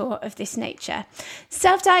ADHD-AF tour of this nature.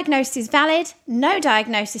 Self-diagnosis is valid, no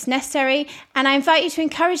diagnosis necessary, and I invite you to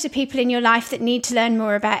encourage the people in your life that need to learn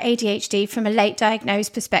more about ADHD from a late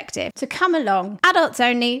diagnosed perspective. So come along. Adults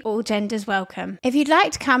only, all genders welcome. If you'd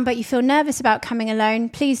like to come but you feel nervous about coming alone,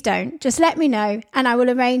 please don't. Just let me know and I will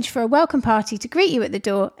arrange for a welcome party to greet you at the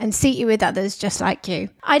door and seat you with others just like you.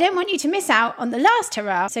 I don't want you to miss out on the last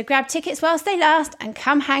hurrah, so grab tickets whilst they last and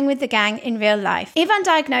come hang with the gang in real life. If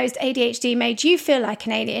undiagnosed ADHD made you feel like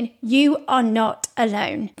an alien, you are not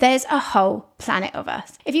alone. There's a whole planet of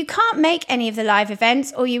us. If you can't make any of the live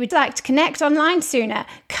events or you would like to connect online sooner,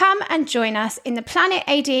 come and join us in the Planet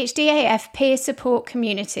ADHD-AF peer support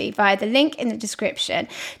community via the link in the description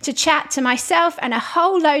to chat to myself and a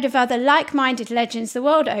whole load of other like-minded legends the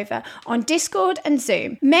world over on Discord and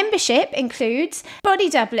Zoom. Membership includes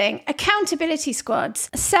body doubling, accountability squads,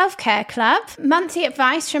 a self-care club, monthly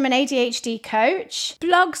advice from an ADHD coach,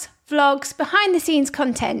 blogs, vlogs, behind the scenes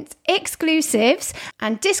content, exclusives,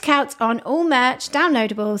 and discounts on all merch,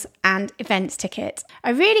 downloadables, and events tickets.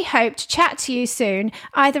 I really hope to chat to you soon,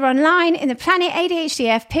 either online in the Planet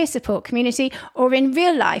ADHD-AF peer support community or in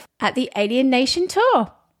real life at the Alien Nation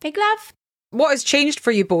tour. Big love. What has changed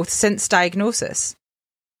for you both since diagnosis?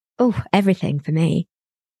 Oh, everything for me.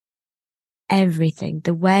 Everything.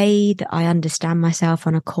 The way that I understand myself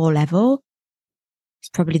on a core level, it's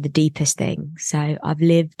probably the deepest thing. So I've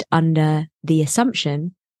lived under the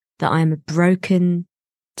assumption that I'm a broken,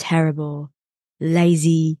 terrible,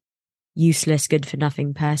 lazy, useless, good for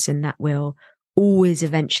nothing person that will always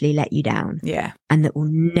eventually let you down. Yeah. And that will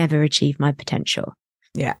never achieve my potential.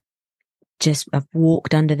 Yeah. I've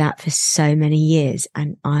walked under that for so many years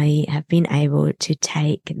and I have been able to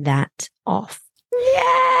take that off.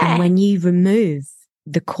 Yeah. And when you remove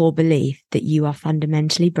the core belief that you are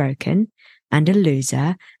fundamentally broken and a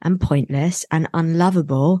loser and pointless and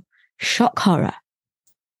unlovable, shock horror,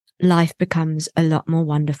 life becomes a lot more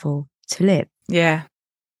wonderful to live. Yeah.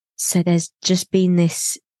 So there's just been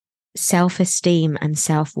this self-esteem and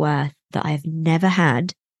self-worth that I've never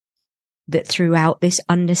had, that throughout this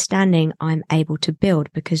understanding I'm able to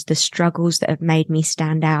build, because the struggles that have made me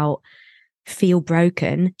stand out, feel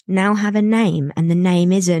broken, now have a name. And the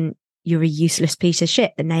name isn't you're a useless piece of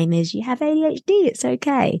shit. The name is you have ADHD. It's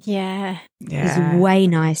okay. Yeah. It's way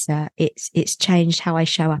nicer. It's changed how I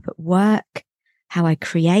show up at work, how I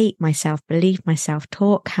create my self-belief, my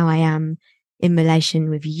self-talk, how I am in relation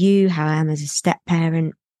with you, how I am as a step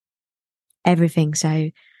parent, everything. So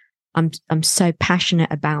I'm so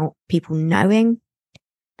passionate about people knowing,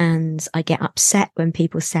 and I get upset when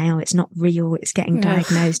people say, oh, it's not real, it's getting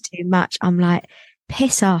diagnosed too much. I'm like,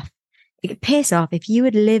 piss off. Piss off. If you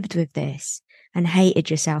had lived with this and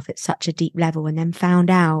hated yourself at such a deep level and then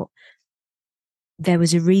found out there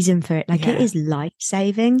was a reason for it, like it is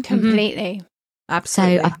life-saving. Completely.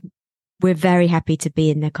 Absolutely. So we're very happy to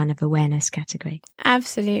be in the kind of awareness category.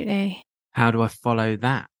 Absolutely. How do I follow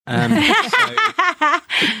that?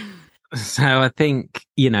 So I think,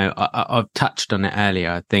 I've touched on it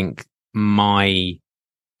earlier. I think my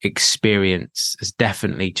experience has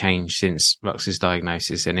definitely changed since Rox's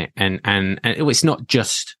diagnosis, and it's not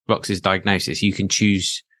just Rox's diagnosis. You can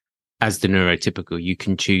choose, as the neurotypical, you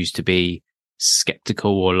can choose to be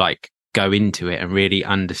skeptical or like go into it and really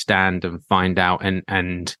understand and find out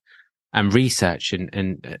and research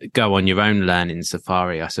and go on your own learning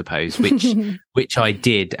safari, I suppose, which I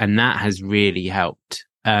did, and that has really helped.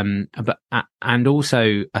 But and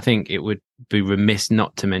also I think it would be remiss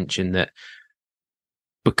not to mention that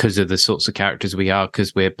because of the sorts of characters we are,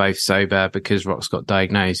 because we're both sober, because Rox got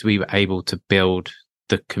diagnosed, we were able to build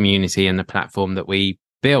the community and the platform that we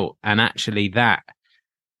built. And actually that,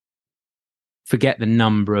 forget the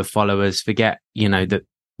number of followers, forget, the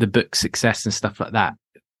book success and stuff like that.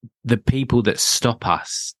 The people that stop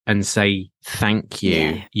us and say, thank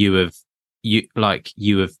you, you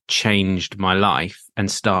have changed my life,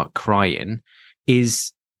 and start crying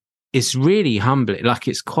it's really humbling. Like,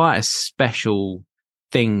 it's quite a special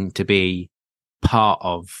thing to be part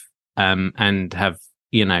of, and have,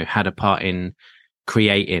 had a part in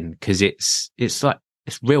creating, because it's like,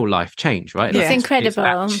 it's real life change, right? It's incredible.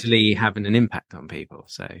 It's actually having an impact on people.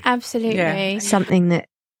 So absolutely, something that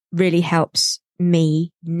really helps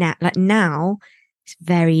me now. Like, now it's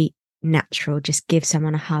very natural. Just give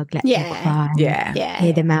someone a hug, let them cry,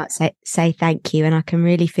 hear them out, say thank you, and I can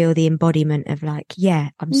really feel the embodiment of like,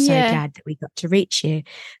 I'm so glad that we got to reach you.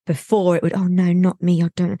 Before it would, oh no, not me, I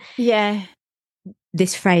don't.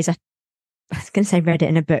 This phrase, I was going to say read it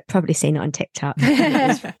in a book, probably seen it on TikTok.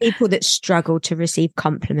 People that struggle to receive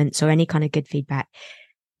compliments or any kind of good feedback,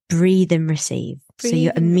 breathe and receive. So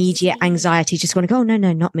your immediate anxiety just want to go, oh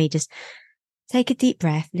no, not me, just take a deep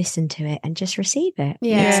breath, listen to it, and just receive it.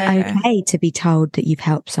 It's okay to be told that you've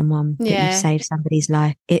helped someone, that you've saved somebody's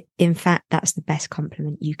life. In fact, that's the best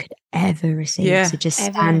compliment you could ever receive. So just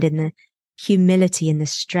stand in the humility and the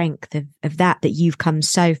strength of that you've come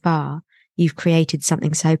so far. You've created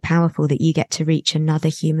something so powerful that you get to reach another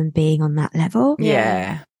human being on that level.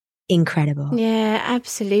 Incredible. Yeah,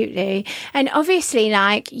 absolutely. And obviously,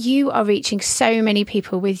 like, you are reaching so many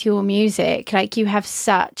people with your music. Like, you have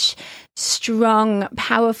such strong,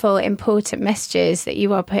 powerful, important messages that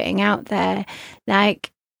you are putting out there.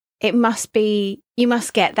 Like, you must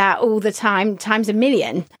get that all the time, times a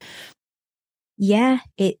million. Yeah,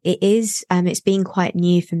 it is. It's been quite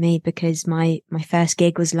new for me because my first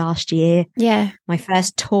gig was last year. My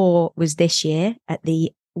first tour was this year at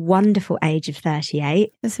the wonderful age of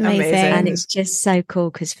 38. That's amazing. And it's just so cool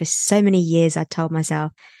because for so many years I told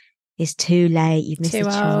myself, it's too late, you've missed a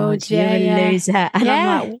chance, you're a loser. And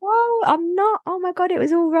I'm like, whoa, I'm not, oh my God, it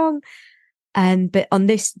was all wrong. But on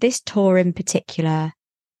this tour in particular,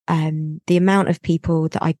 the amount of people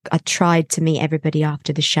that I tried to meet everybody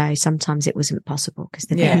after the show, sometimes it wasn't possible because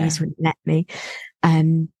the venues wouldn't let me.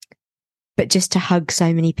 But just to hug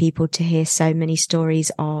so many people, to hear so many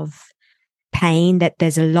stories of pain, that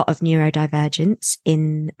there's a lot of neurodivergence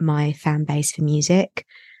in my fan base for music,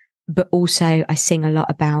 but also I sing a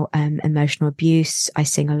lot about emotional abuse. I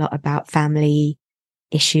sing a lot about family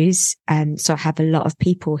issues. So I have a lot of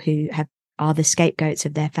people who are the scapegoats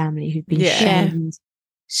of their family, who've been shamed,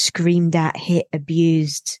 screamed at, hit,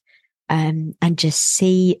 abused, and just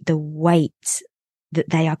see the weight that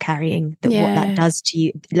they are carrying, what that does to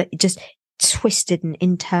you, just twisted and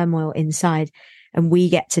in turmoil inside. And we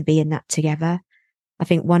get to be in that together. I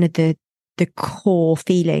think one of the core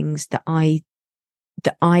feelings that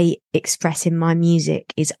I express in my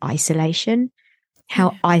music is isolation.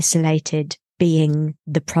 How isolated being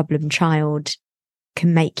the problem child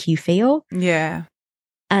can make you feel.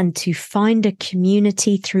 And to find a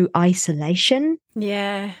community through isolation,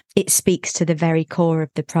 it speaks to the very core of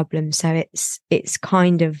the problem. So it's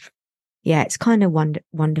kind of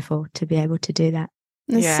wonderful to be able to do that.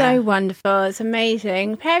 It's so wonderful. It's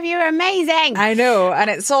amazing. Pair of you are amazing. I know. And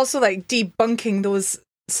it's also like debunking those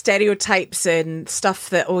stereotypes and stuff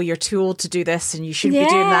that, oh, you're too old to do this and you shouldn't be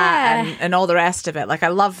doing that and all the rest of it. Like, I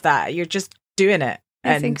love that. You're just doing it.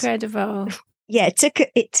 It's incredible. Yeah,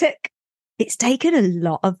 it's taken a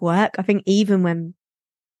lot of work. I think even when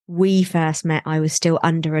we first met, I was still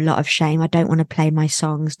under a lot of shame. I don't want to play my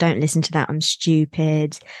songs. Don't listen to that. I'm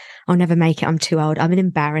stupid. I'll never make it. I'm too old. I'm an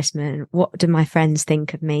embarrassment. What do my friends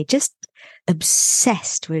think of me? Just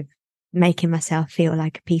obsessed with making myself feel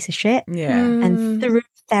like a piece of shit. And through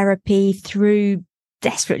therapy, through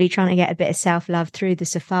desperately trying to get a bit of self-love, through the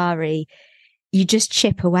safari, you just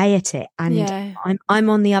chip away at it. And I'm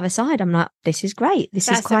on the other side. I'm like, this is great. This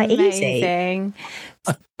is quite easy.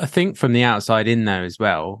 I think from the outside in there as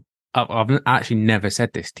well, I've actually never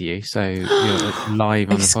said this to you, so you're live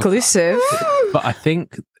on exclusive. The podcast. But I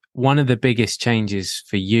think one of the biggest changes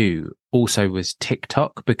for you also was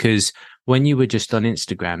TikTok, because when you were just on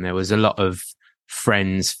Instagram, there was a lot of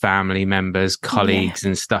friends, family members, colleagues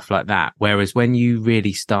and stuff like that. Whereas when you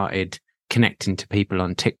really started connecting to people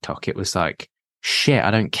on TikTok, it was like, shit,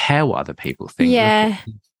 I don't care what other people think. Yeah.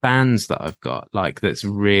 Fans that I've got, like, that's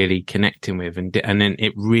really connecting with, and then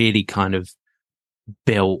it really kind of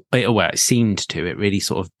built it, well, it seemed to, it really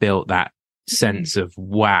sort of built that sense of,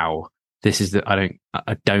 wow, this is I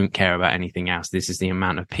don't care about anything else. This is the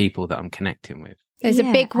amount of people that I'm connecting with. There's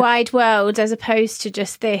a big wide world as opposed to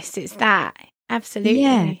just this. It's that. Absolutely.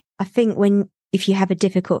 Yeah. I think if you have a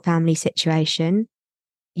difficult family situation,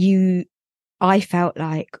 I felt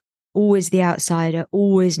like always the outsider,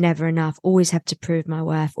 always never enough, always have to prove my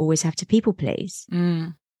worth, always have to people please.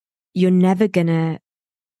 You're never gonna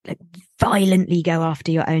violently go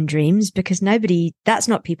after your own dreams, because that's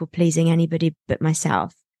not people pleasing anybody but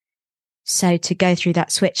myself. So to go through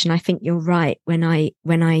that switch, and I think you're right, when I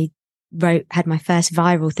had my first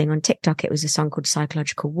viral thing on TikTok, it was a song called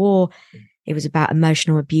Psychological War. It was about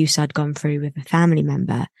emotional abuse I'd gone through with a family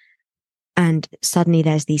member. And suddenly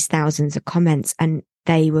there's these thousands of comments, and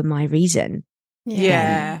they were my reason.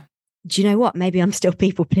 Yeah. Do you know what? Maybe I'm still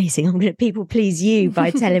people pleasing. I'm going to people please you by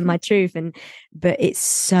telling my truth. But it's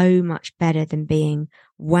so much better than being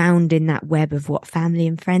wound in that web of what family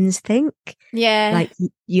and friends think. Yeah. Like,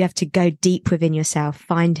 you have to go deep within yourself,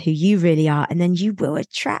 find who you really are, and then you will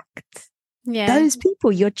attract those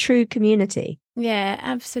people, your true community. Yeah,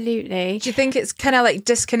 absolutely. Do you think it's kind of like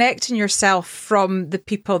disconnecting yourself from the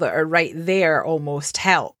people that are right there almost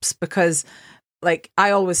helps? Because, like,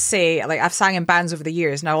 I always say, like, I've sang in bands over the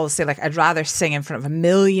years, and I always say, like, I'd rather sing in front of 1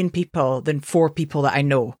 million people than 4 people that I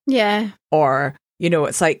know. Yeah. Or, you know,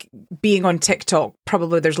 it's like being on TikTok,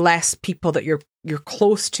 probably there's less people that you're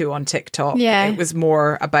close to on TikTok. Yeah. It was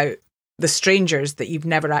more about the strangers that you've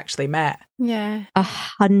never actually met. Yeah.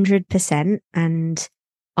 100%. And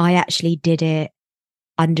I actually did it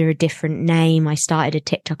under a different name. I started a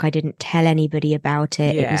TikTok. I didn't tell anybody about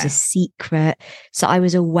it. Yeah. It was a secret. So I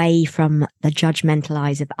was away from the judgmental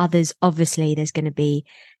eyes of others. Obviously, there's going to be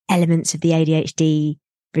elements of the ADHD,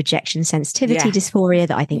 rejection sensitivity dysphoria,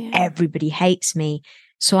 that I think everybody hates me.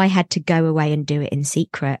 So I had to go away and do it in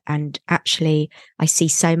secret. And actually, I see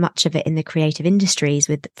so much of it in the creative industries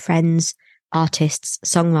with friends, artists,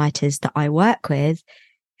 songwriters that I work with,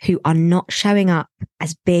 who are not showing up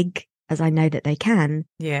as big as I know that they can.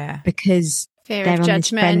 Yeah. Because Fear they're of on judgment.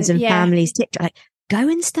 this friends and families TikTok. Like, go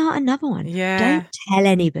and start another one. Yeah. Don't tell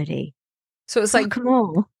anybody. So it's like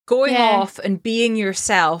going off and being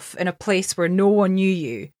yourself in a place where no one knew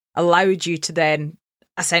you allowed you to then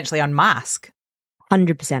essentially unmask.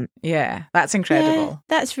 100%. Yeah, that's incredible. Yeah,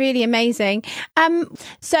 that's really amazing.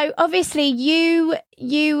 So obviously you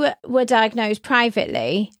were diagnosed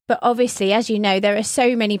privately, but obviously, as you know, there are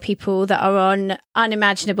so many people that are on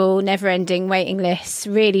unimaginable, never-ending waiting lists,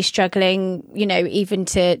 really struggling, you know, even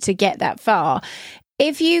to get that far.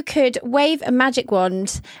 If you could wave a magic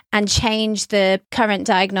wand and change the current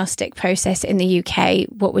diagnostic process in the UK,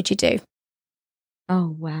 what would you do?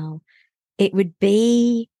 Oh, wow. It would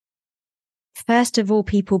be, first of all,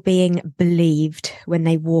 people being believed when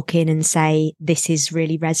they walk in and say, this is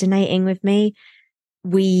really resonating with me.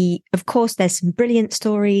 Of course, there's some brilliant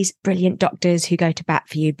stories, brilliant doctors who go to bat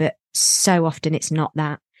for you, but so often it's not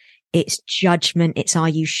that. It's judgment. It's, are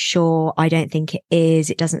you sure? I don't think it is.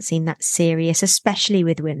 It doesn't seem that serious, especially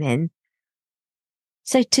with women.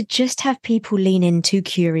 So to just have people lean into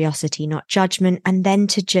curiosity, not judgment, and then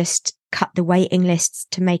to just cut the waiting lists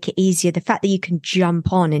to make it easier. The fact that you can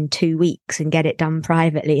jump on in 2 weeks and get it done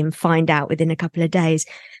privately and find out within a couple of days,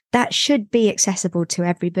 that should be accessible to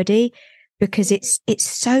everybody, because it's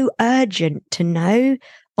so urgent to know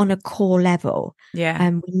on a core level. Yeah.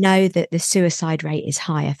 We know that the suicide rate is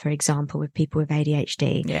higher, for example, with people with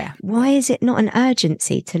ADHD. Yeah. Why is it not an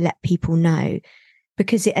urgency to let people know?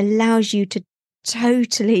 Because it allows you to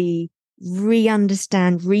totally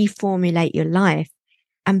re-understand, reformulate your life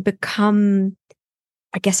and become,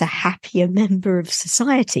 I guess, a happier member of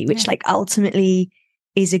society, which like ultimately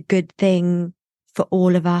is a good thing for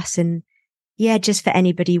all of us. And just for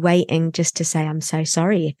anybody waiting, just to say, I'm so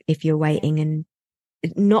sorry if you're waiting and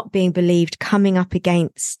not being believed, coming up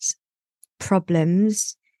against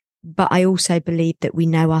problems. But I also believe that we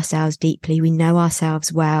know ourselves deeply. We know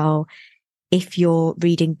ourselves well. If you're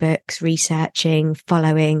reading books, researching,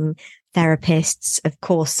 following therapists, of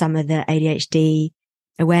course, some of the ADHD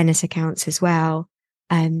awareness accounts as well,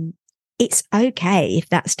 it's okay if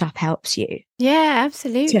that stuff helps you. Yeah,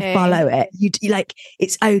 absolutely. To follow it. You like,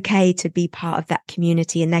 it's okay to be part of that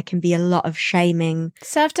community, and there can be a lot of shaming.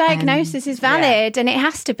 Self-diagnosis is valid, and it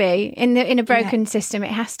has to be in a broken system.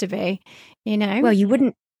 It has to be, you know. Well, you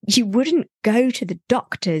wouldn't go to the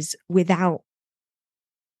doctors without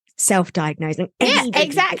self-diagnosing. Yeah,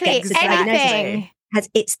 exactly. Anything.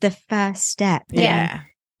 It's the first step. Yeah.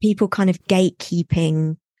 People kind of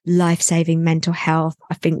gatekeeping life-saving mental health.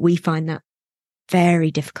 I think we find that very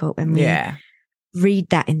difficult when we read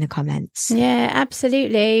that in the comments. Yeah,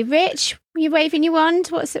 absolutely. Rich, you waving your wand?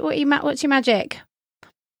 What's your magic?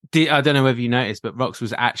 I don't know whether you noticed, but Rox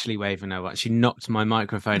was actually waving her wand. She knocked my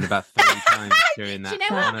microphone about 30 times during that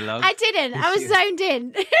monologue. I didn't. I was zoned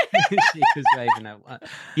in. She was waving her wand.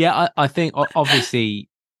 Yeah, I think obviously,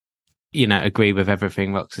 you know, agree with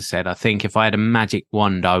everything Rox has said. I think if I had a magic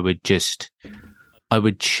wand, I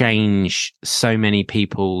would change so many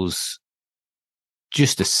people's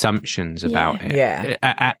just assumptions about it.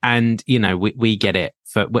 Yeah. And, you know, we get it.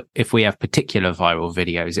 If we have particular viral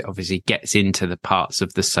videos, it obviously gets into the parts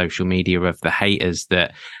of the social media of the haters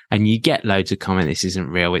and you get loads of comment, this isn't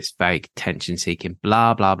real, it's fake, attention seeking,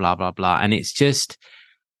 blah, blah, blah, blah, blah. And it's just,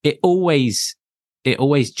 it always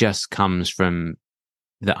just comes from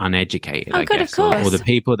the uneducated, I guess, or the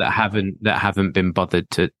people that haven't been bothered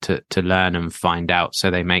to learn and find out,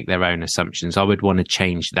 so they make their own assumptions. I would want to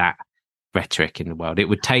change that rhetoric in the world. It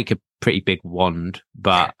would take a pretty big wand,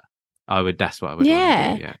 but that's what I would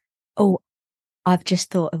want to do. Yeah. Oh, I've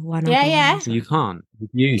just thought of one. Yeah. You can't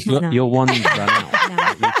use your wand run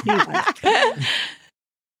out.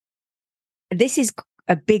 This is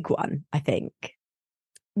a big one, I think,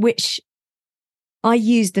 which I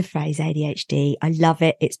use the phrase ADHD. I love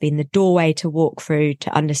it. It's been the doorway to walk through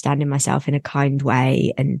to understanding myself in a kind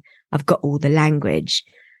way. And I've got all the language.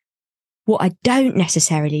 What I don't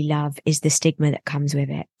necessarily love is the stigma that comes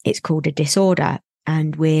with it. It's called a disorder.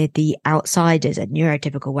 And we're the outsiders, a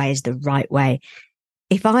neurotypical way is the right way.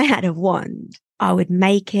 If I had a wand, I would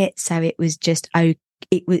make it so it was just,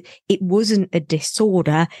 it wasn't a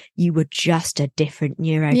disorder. You were just a different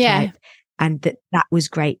neurotype. Yeah. And that was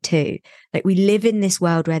great too. Like, we live in this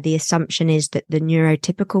world where the assumption is that the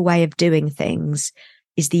neurotypical way of doing things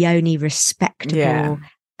is the only respectable,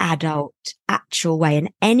 adult, actual way.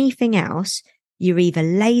 And anything else, you're either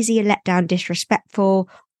lazy, or let down, disrespectful,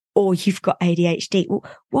 or you've got ADHD. Well,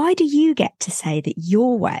 why do you get to say that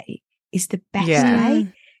your way is the best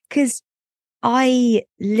way? Because I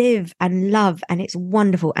live and love, and it's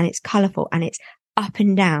wonderful, and it's colourful, and it's up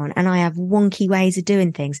and down, and I have wonky ways of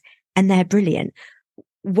doing things. And they're brilliant.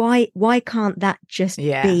 Why can't that just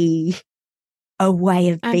be a way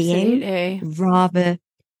of being rather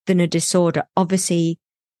than a disorder? Obviously,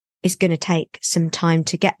 it's going to take some time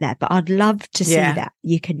to get there, but I'd love to see that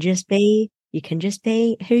you can just be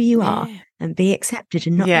who you are and be accepted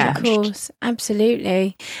and not judged. Of course,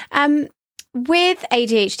 absolutely. With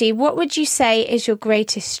ADHD, what would you say is your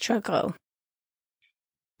greatest struggle?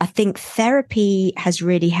 I think therapy has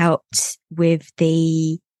really helped with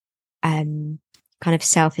the kind of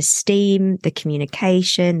self-esteem, the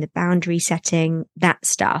communication, the boundary setting, that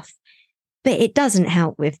stuff. But it doesn't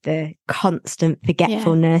help with the constant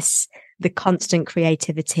forgetfulness, the constant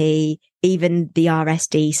creativity, even the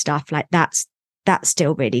RSD stuff. Like that's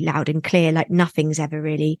still really loud and clear. Like nothing's ever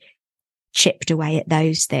really chipped away at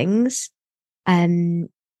those things. So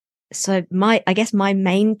I guess my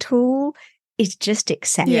main tool is just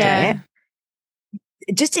accepting it.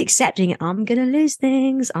 Just accepting it. I'm going to lose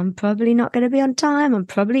things. I'm probably not going to be on time. I'm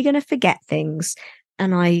probably going to forget things.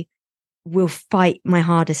 And I will fight my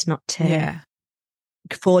hardest not to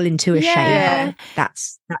fall into a shame.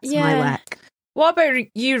 That's my work. What about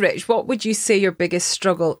you, Rich? What would you say your biggest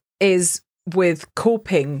struggle is with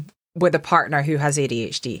coping with a partner who has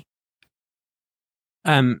ADHD?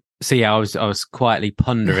 So I was quietly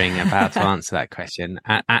pondering about to answer that question.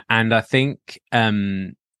 And I think,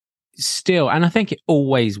 still, and I think it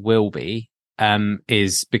always will be,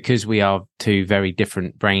 is because we are two very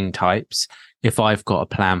different brain types. If I've got a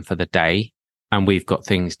plan for the day and we've got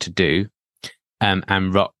things to do,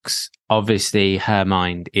 and Rox, obviously her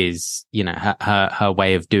mind is, you know, her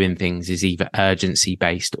way of doing things is either urgency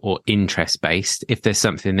based or interest based. If there's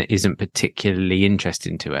something that isn't particularly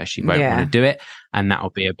interesting to her, she won't want to do it. And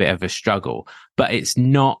that'll be a bit of a struggle, but it's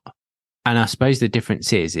not. And I suppose the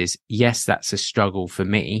difference is yes, that's a struggle for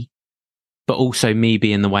me, but also me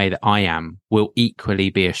being the way that I am will equally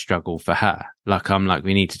be a struggle for her. Like, I'm like,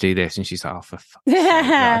 we need to do this. And she's like, oh, for fuck's sake,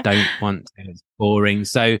 I don't want to. It's boring.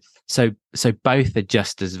 So both are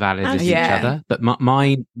just as valid as each other. But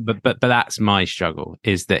but that's my struggle,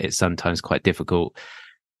 is that it's sometimes quite difficult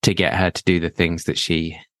to get her to do the things that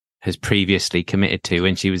she has previously committed to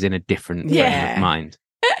when she was in a different frame of mind.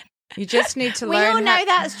 You just need to learn. We all know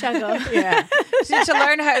that struggle. Yeah. You just need to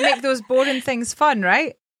learn how to make those boring things fun,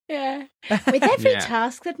 right? Yeah. With every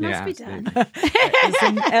task that must be done. It's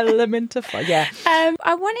an element of fun. Yeah.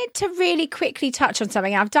 I wanted to really quickly touch on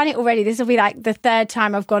something. I've done it already. This will be like the third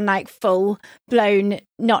time I've gone like full blown,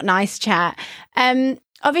 not nice chat.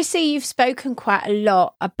 Obviously, you've spoken quite a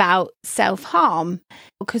lot about self-harm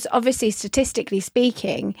because obviously, statistically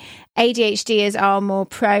speaking, ADHDers are more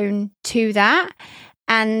prone to that.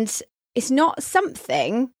 And it's not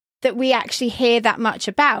something that we actually hear that much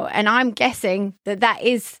about. And I'm guessing that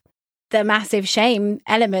is the massive shame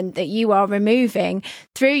element that you are removing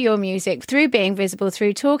through your music, through being visible,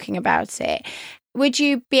 through talking about it. Would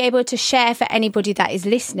you be able to share for anybody that is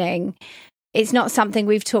listening? It's not something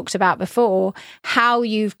we've talked about before, how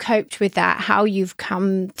you've coped with that, how you've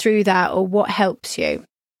come through that, or what helps you.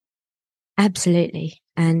 Absolutely.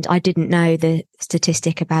 And I didn't know the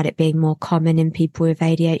statistic about it being more common in people with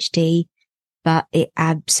ADHD, but it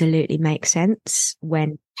absolutely makes sense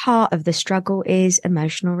when part of the struggle is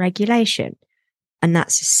emotional regulation. And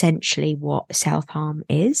that's essentially what self-harm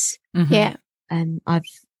is. Mm-hmm. Yeah. I've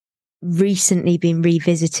recently been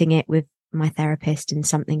revisiting it with my therapist, and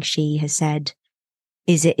something she has said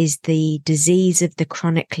is it is the disease of the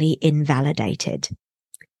chronically invalidated.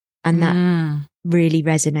 And that really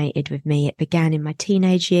resonated with me. It began in my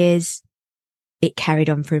teenage years. It carried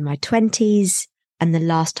on through my 20s. And the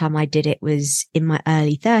last time I did it was in my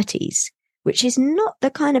early 30s, which is not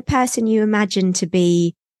the kind of person you imagine to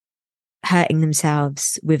be hurting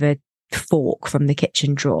themselves with a fork from the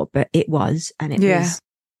kitchen drawer. But it was, and it was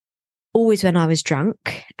always when I was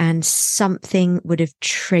drunk, and something would have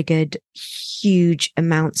triggered huge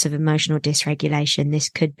amounts of emotional dysregulation. This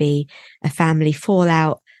could be a family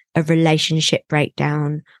fallout, a relationship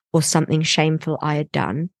breakdown, or something shameful I had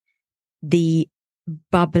done. The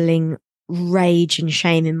bubbling rage and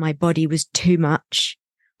shame in my body was too much.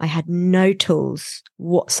 I had no tools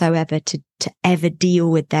whatsoever to ever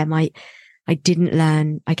deal with them. I didn't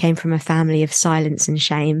learn. I came from a family of silence and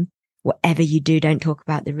shame. Whatever you do, don't talk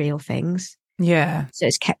about the real things. Yeah. So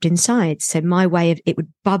it's kept inside. So my way of, it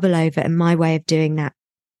would bubble over, and my way of doing that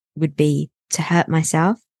would be to hurt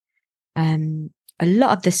myself. A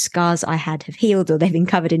lot of the scars I had have healed, or they've been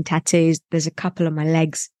covered in tattoos. There's a couple on my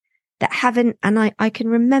legs that haven't. And I can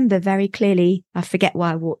remember very clearly, I forget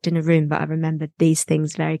why I walked in a room, but I remember these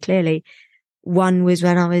things very clearly. One was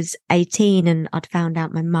when I was 18 and I'd found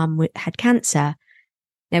out my mum had cancer.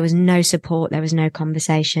 There was no support. There was no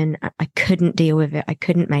conversation. I couldn't deal with it. I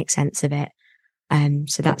couldn't make sense of it.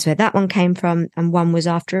 So that's where that one came from. And one was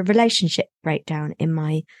after a relationship breakdown in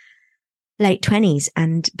my late 20s.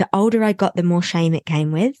 And the older I got, the more shame it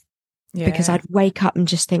came with. Yeah. Because I'd wake up and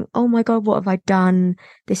just think, oh my God, what have I done?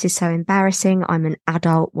 This is so embarrassing. I'm an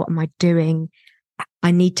adult. What am I doing?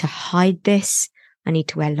 I need to hide this. I need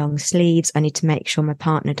to wear long sleeves. I need to make sure my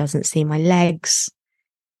partner doesn't see my legs.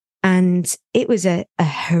 And it was a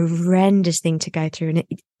horrendous thing to go through. And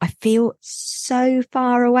I feel so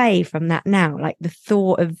far away from that now. Like the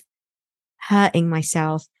thought of hurting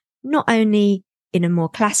myself, not only in a more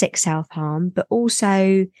classic self-harm, but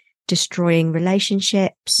also destroying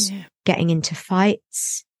relationships, getting into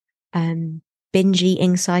fights, binge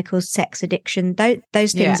eating cycles, sex addiction.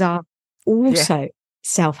 Those things are also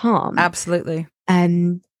self-harm. Absolutely.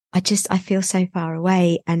 I feel so far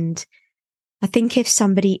away. And I think if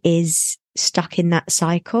somebody is stuck in that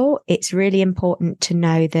cycle, it's really important to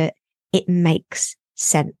know that it makes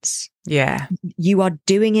sense. Yeah. You are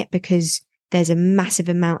doing it because there's a massive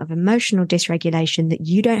amount of emotional dysregulation that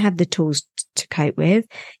you don't have the tools to cope with.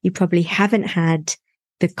 You probably haven't had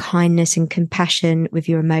the kindness and compassion with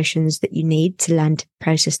your emotions that you need to learn to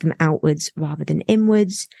process them outwards rather than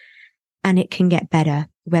inwards. And it can get better,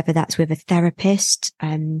 whether that's with a therapist,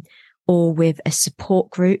 or with a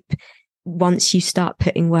support group. Once you start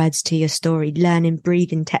putting words to your story, learning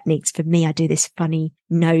breathing techniques. For me, I do this funny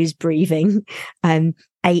nose breathing, 8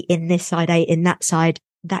 in this side, 8 in that side.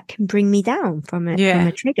 That can bring me down from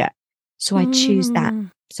a trigger. So I choose that.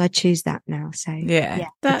 So I choose that now. So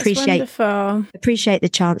that's wonderful. Appreciate the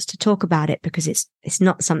chance to talk about it, because it's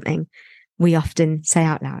not something we often say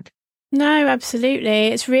out loud. No, absolutely.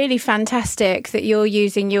 It's really fantastic that you're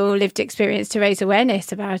using your lived experience to raise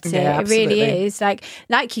awareness about it. Yeah, it really is.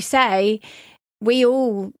 Like you say, we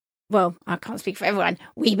all, well, I can't speak for everyone,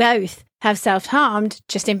 we both have self-harmed,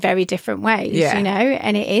 just in very different ways, you know,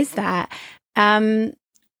 and it is that.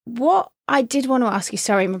 What I did want to ask you,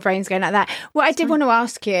 sorry, my brain's going like that. What I did want to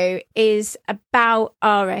ask you is about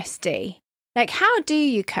RSD. Like, how do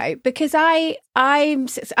you cope? Because I'm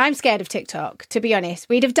scared of TikTok, to be honest.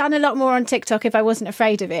 We'd have done a lot more on TikTok if I wasn't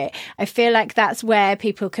afraid of it. I feel like that's where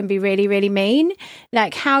people can be really, really mean.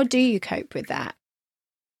 Like, how do you cope with that?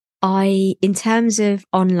 In terms of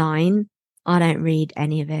online, I don't read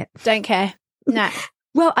any of it. Don't care. No.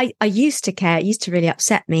 Well, I used to care. It used to really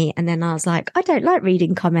upset me. And then I was like, I don't like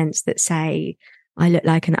reading comments that say I look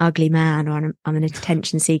like an ugly man or I'm an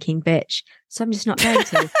attention-seeking bitch. So I'm just not going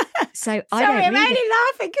to. So I don't read I'm only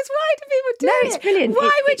laughing because why do people do it? No, it's brilliant.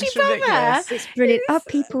 Why would you bother? Ridiculous. It's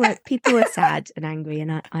brilliant. People are sad and angry,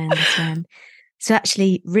 and I understand. So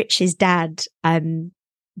actually, Rich's dad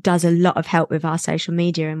does a lot of help with our social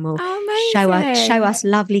media and will show us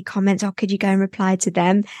lovely comments. Oh, could you go and reply to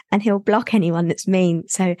them? And he'll block anyone that's mean.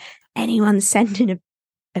 So anyone sending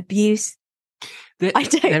abuse. There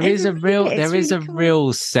is a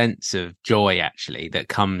real sense of joy actually that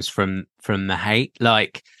comes from the hate,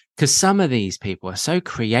 like, because some of these people are so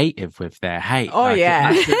creative with their hate. Oh, like,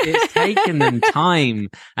 yeah. It's taken them time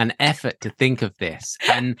and effort to think of this.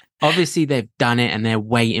 And obviously they've done it and they're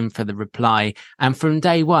waiting for the reply. And from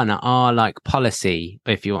day one, our like policy,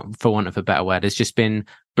 if you want, for want of a better word, has just been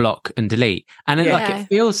block and delete. And it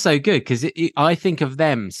feels so good because I think of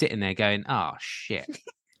them sitting there going, oh, shit.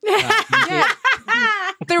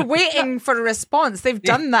 They're waiting for a response. They've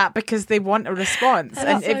done that because they want a response.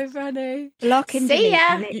 That's so funny. Block and See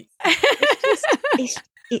delete. Ya.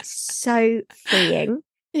 It's so freeing.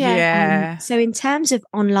 Yeah. So in terms of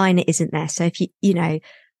online, it isn't there. So if you know,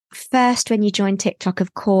 first when you join TikTok,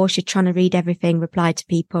 of course, you're trying to read everything, reply to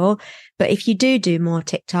people. But if you do more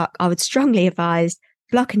TikTok, I would strongly advise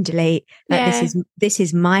block and delete. Like this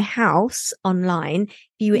is my house online. If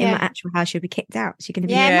you were in my actual house, you'll be kicked out. So you're going to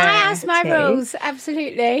be my house, my rules.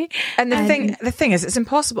 Absolutely. And the thing is, it's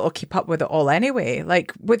impossible to keep up with it all anyway.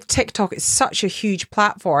 Like with TikTok, it's such a huge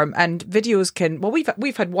platform, and videos can. Well,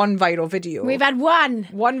 we've had one viral video. We've had one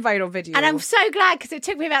viral video, and I'm so glad because it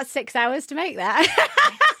took me about 6 hours to make that.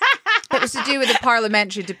 It was to do with a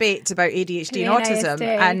parliamentary debate about ADHD and autism,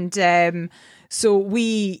 and so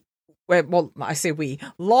we. Well, I say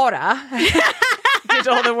Laura did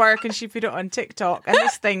all the work and she put it on TikTok, and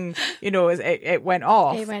this thing, it went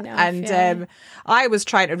off. It went off, and I was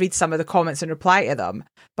trying to read some of the comments and reply to them,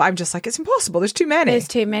 but I'm just like, it's impossible. There's too many. There's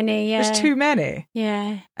too many. Yeah. There's too many.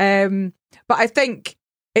 Yeah. But I think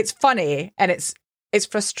it's funny and it's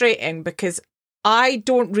frustrating because I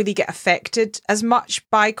don't really get affected as much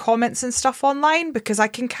by comments and stuff online because I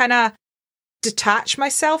can kind of detach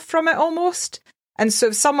myself from it almost. And so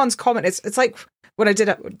if someone's comment, it's like when I did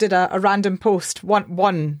a random post,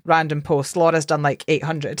 one random post, Laura's done like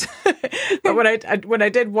 800. But when I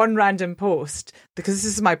did one random post, because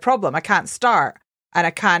this is my problem, I can't start and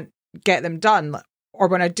I can't get them done. Or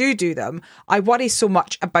when I do them, I worry so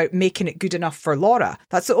much about making it good enough for Laura.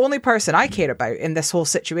 That's the only person I care about in this whole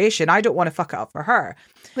situation. I don't want to fuck it up for her.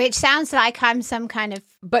 Which sounds like I'm some kind of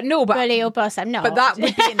bully or boss. I'm not. But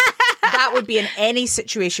that would be in any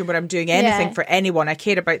situation where I'm doing anything for anyone. I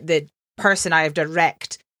care about the person I have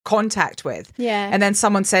direct contact with. Yeah. And then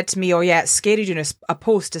someone said to me, oh yeah, it's scary doing a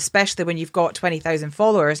post, especially when you've got 20,000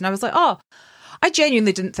 followers. And I was like, oh, I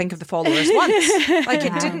genuinely didn't think of the followers once. Like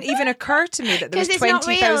it didn't even occur to me that there was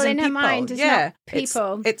 20,000 people. In her mind. It's not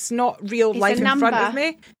people. It's not real life in front of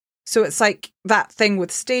me. So it's like that thing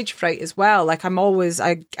with stage fright as well. Like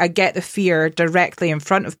I get the fear directly in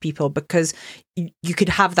front of people because you could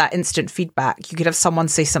have that instant feedback. You could have someone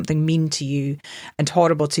say something mean to you and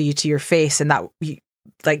horrible to you to your face, and that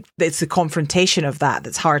it's the confrontation of that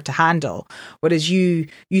that's hard to handle. Whereas you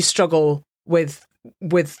struggle with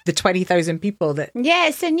the 20,000 people that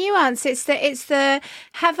it's the nuance. It's the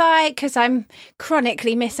have I, because I'm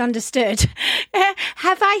chronically misunderstood,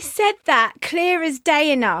 have I said that clear as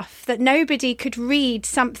day enough that nobody could read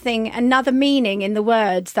another meaning in the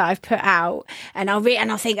words that I've put out, and I'll read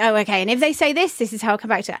and I'll think, oh okay, and if they say this is how I'll come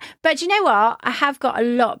back to it. But do you know what, I have got a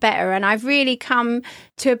lot better, and I've really come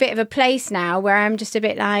to a bit of a place now where I'm just a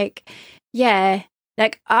bit like,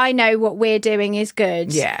 like, I know what we're doing is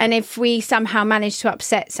good. Yeah. And if we somehow manage to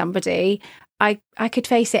upset somebody, I could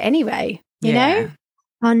face it anyway, you know?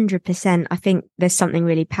 100%. I think there's something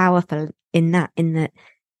really powerful in that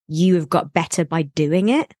you have got better by doing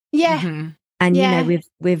it. Yeah. Mm-hmm. And, you know,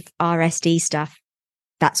 with RSD stuff,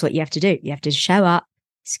 that's what you have to do. You have to show up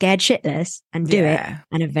scared shitless and do it.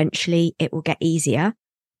 And eventually it will get easier.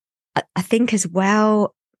 I think as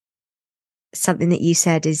well, something that you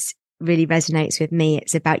said really resonates with me.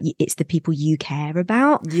 It's the people you care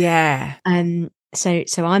about. Yeah.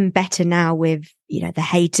 So I'm better now with, the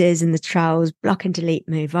haters and the trolls, block and delete,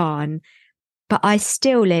 move on. But I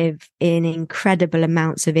still live in incredible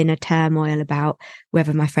amounts of inner turmoil about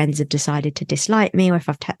whether my friends have decided to dislike me, or if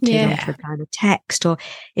I've tapped in on to reply on a text, or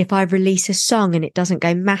if I release a song and it doesn't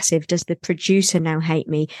go massive, does the producer now hate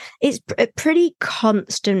me? It's a pretty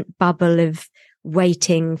constant bubble of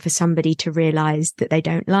waiting for somebody to realize that they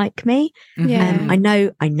don't like me. I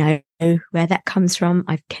know where that comes from.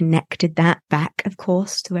 I've connected that back, of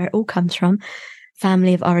course, to where it all comes from,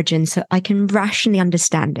 family of origin. So I can rationally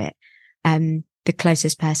understand it. The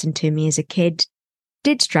closest person to me as a kid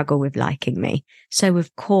did struggle with liking me. So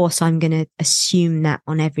of course I'm going to assume that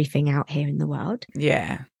on everything out here in the world.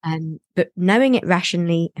 Yeah. But knowing it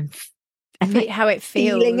rationally and how it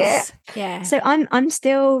feels. It. Yeah. So I'm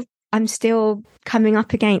still coming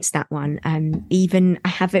up against that one. Even I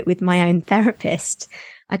have it with my own therapist.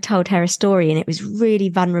 I told her a story and it was really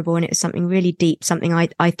vulnerable and it was something really deep, something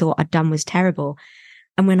I thought I'd done was terrible.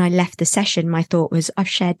 And when I left the session, my thought was, I've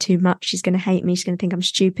shared too much. She's going to hate me. She's going to think I'm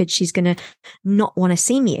stupid. She's going to not want to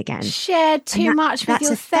see me again. Shared too much with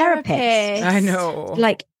your therapist. I know.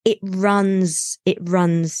 Like it runs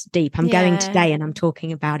deep. I'm going today and I'm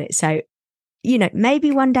talking about it. So,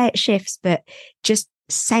 maybe one day it shifts, but just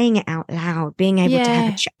saying it out loud, being able to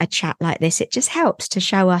have a chat like this, it just helps to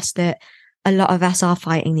show us that a lot of us are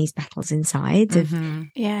fighting these battles inside of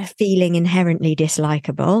feeling inherently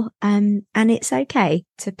dislikable. And it's okay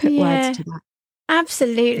to put words to that.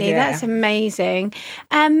 Absolutely. Yeah. That's amazing.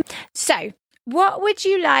 So what would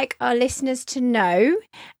you like our listeners to know?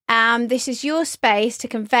 This is your space to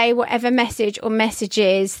convey whatever message or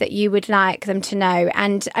messages that you would like them to know.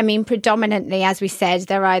 And I mean, predominantly, as we said,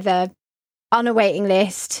 they're either on a waiting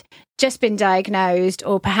list, just been diagnosed,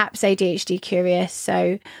 or perhaps ADHD curious.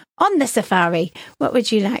 So on the safari, what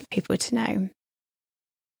would you like people to know?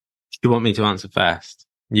 You want me to answer first?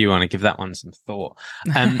 You want to give that one some thought?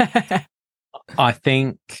 I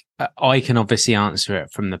think I can obviously answer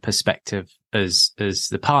it from the perspective as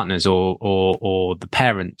the partners or the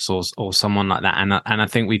parents or someone like that. And I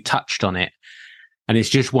think we've touched on it. And it's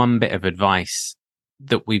just one bit of advice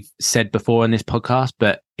that we've said before in this podcast,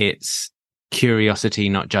 but it's curiosity,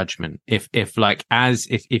 not judgment. If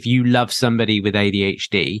you love somebody with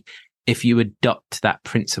ADHD, if you adopt that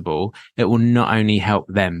principle, it will not only help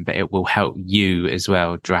them, but it will help you as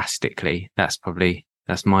well drastically. That's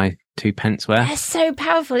my 2 pence worth. That's so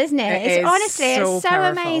powerful, isn't it? It's so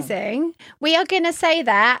amazing. We are going to say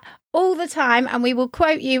that all the time and we will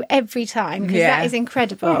quote you every time because that is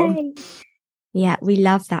incredible. Yeah, we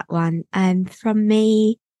love that one. From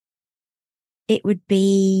me, it would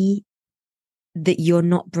be that you're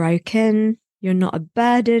not broken, you're not a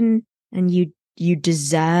burden, and you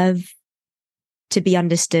deserve to be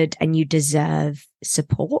understood and you deserve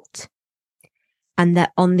support. And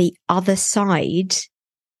that on the other side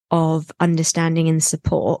of understanding and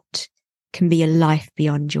support can be a life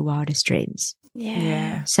beyond your wildest dreams.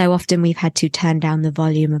 Yeah. So often we've had to turn down the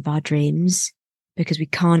volume of our dreams because we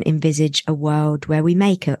can't envisage a world where we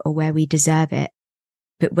make it or where we deserve it.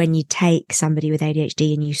 But when you take somebody with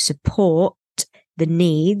ADHD and you support the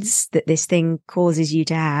needs that this thing causes you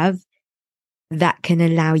to have, that can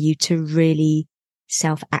allow you to really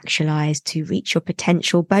self-actualize, to reach your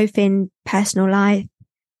potential, both in personal life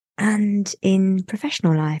and in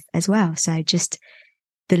professional life as well. So just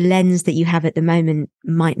the lens that you have at the moment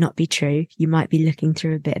might not be true. You might be looking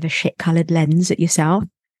through a bit of a shit-colored lens at yourself,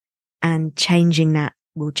 and changing that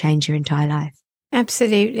will change your entire life.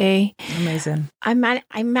 Absolutely. Amazing. I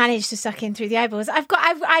managed to suck in through the eyeballs.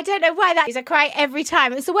 I don't know why that is. I cry every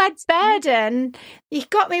time. It's the word burden. You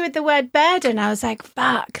got me with the word burden. I was like,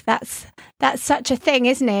 fuck, that's such a thing,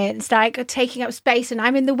 isn't it? It's like taking up space and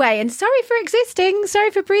I'm in the way and sorry for existing,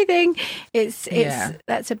 sorry for breathing.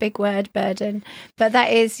 That's a big word, burden. But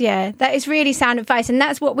that is really sound advice. And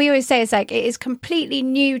that's what we always say is like, it is completely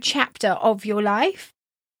new chapter of your life.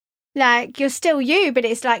 Like you're still you, but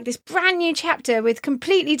it's like this brand new chapter with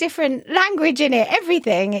completely different language in it,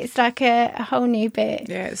 everything. It's like a whole new bit.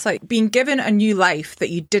 Yeah, it's like being given a new life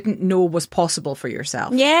that you didn't know was possible for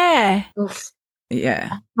yourself. Yeah. Oof.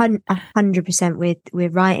 Yeah. 100%. We're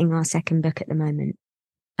writing our second book at the moment.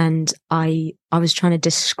 And I was trying to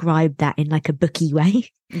describe that in like a booky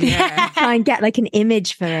way. Yeah. Try and get like an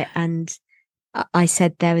image for it. And I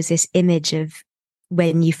said there was this image of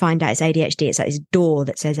when you find out it's ADHD, it's like this door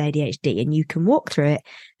that says ADHD and you can walk through it.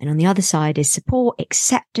 And on the other side is support,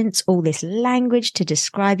 acceptance, all this language to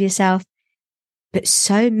describe yourself. But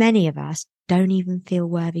so many of us don't even feel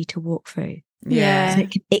worthy to walk through. Yeah. So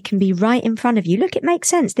it can be right in front of you. Look, it makes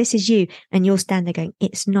sense. This is you. And you'll stand there going,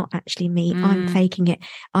 it's not actually me. I'm faking it.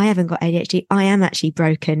 I haven't got ADHD. I am actually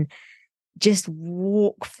broken. just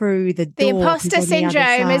walk through the door. The imposter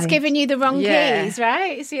syndrome has given you the wrong keys,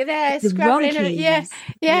 right? So you're there the scrabbling.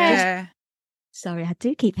 Yeah. Sorry, I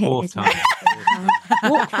do keep hitting this.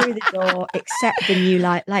 Walk through the door, accept the new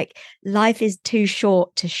life. Like, life is too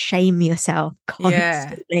short to shame yourself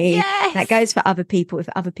constantly. Yes. That goes for other people. If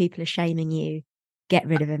other people are shaming you, get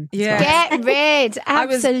rid of them. Get rid.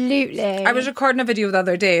 Absolutely. I was recording a video the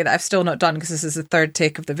other day that I've still not done because this is the third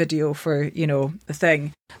take of the video for, the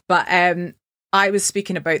thing. But I was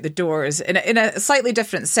speaking about the doors in a slightly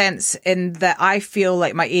different sense, in that I feel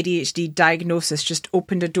like my ADHD diagnosis just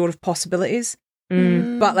opened a door of possibilities.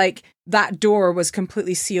 But like, that door was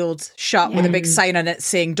completely sealed shut with a big sign on it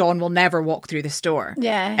saying Dawn will never walk through this door.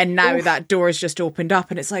 Yeah. And now that door's just opened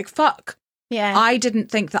up and it's like, fuck. Yeah. I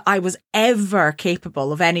didn't think that I was ever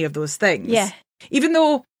capable of any of those things. Yeah. Even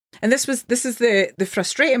though, and this is the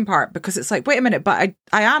frustrating part, because it's like, wait a minute, but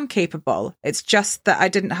I am capable. It's just that I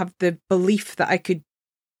didn't have the belief that I could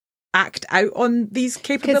act out on these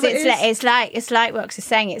capabilities. Because it's like Rox is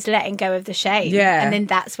saying, it's letting go of the shame. Yeah. And then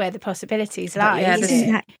that's where the possibilities lie. Yeah,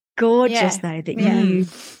 Isn't that gorgeous though, that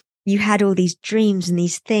you had all these dreams and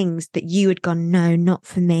these things that you had gone, no, not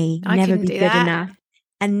for me, never be good enough.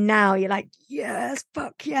 And now you're like, yes,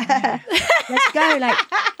 fuck yeah, let's go. Like,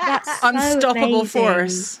 that's so unstoppable amazing.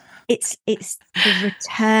 Force. It's the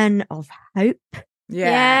return of hope.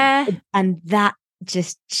 Yeah. And that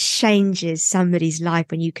just changes somebody's life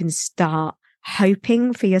when you can start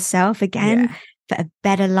hoping for yourself again, for a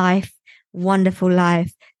better life, wonderful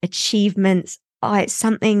life, achievements. Oh, it's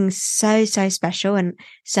something so, so special. And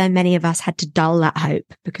so many of us had to dull that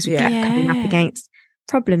hope because we kept coming up against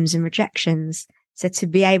problems and rejections. So to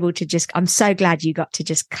be able to just, I'm so glad you got to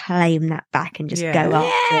just claim that back and just go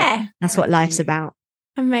after it. That's what life's about.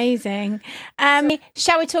 Amazing.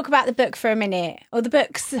 Shall we talk about the book for a minute? Or the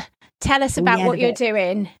books? Tell us about what you're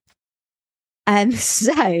doing.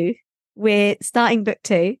 So we're starting book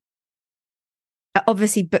 2.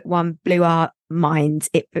 Obviously, book 1 blew our minds.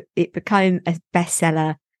 It became a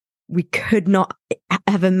bestseller. We could not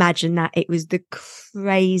have imagined that. It was the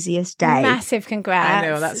craziest day. Massive congrats. I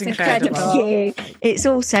know, that's incredible. It's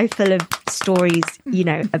also full of stories,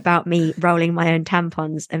 about me rolling my own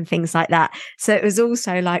tampons and things like that. So it was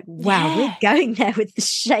also like, wow, we're going there with the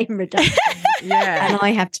shame reduction. And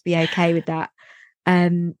I have to be okay with that.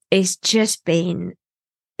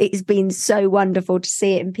 It's been so wonderful to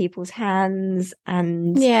see it in people's hands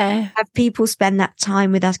and have people spend that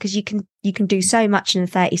time with us, because you can do so much in a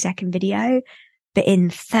 30-second video, but in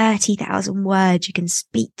 30,000 words you can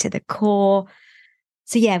speak to the core.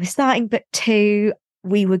 So we're starting book 2.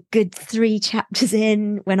 We were good 3 chapters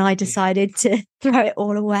in when I decided to throw it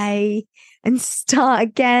all away and start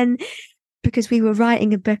again, because we were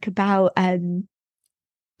writing a book about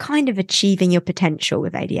kind of achieving your potential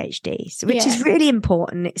with ADHD, which is really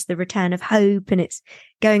important. It's the return of hope and it's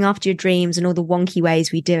going after your dreams and all the wonky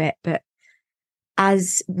ways we do it. But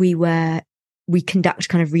as we conduct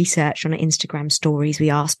kind of research on our Instagram stories, we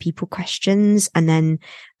ask people questions and then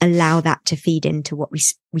allow that to feed into what we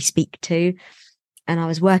speak to. And I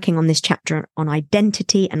was working on this chapter on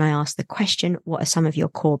identity, and I asked the question, what are some of your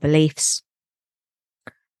core beliefs?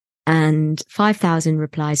 And 5,000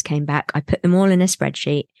 replies came back. I put them all in a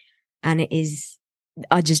spreadsheet, and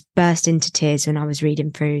I just burst into tears when I was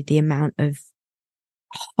reading through the amount of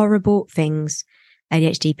horrible things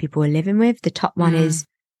ADHD people are living with. The top one is,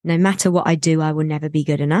 no matter what I do, I will never be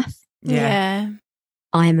good enough. Yeah.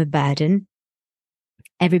 I am a burden.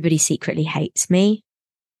 Everybody secretly hates me.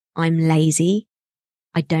 I'm lazy.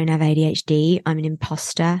 I don't have ADHD. I'm an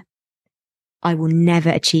imposter. I will never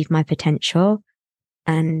achieve my potential.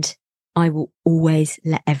 And I will always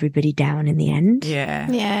let everybody down in the end.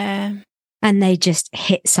 Yeah. And they just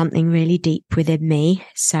hit something really deep within me.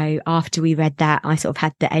 So after we read that, I sort of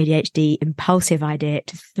had the ADHD impulsive idea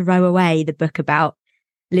to throw away the book about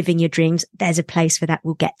living your dreams. There's a place for that.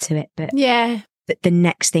 We'll get to it. But the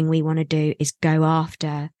next thing we want to do is go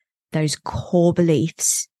after those core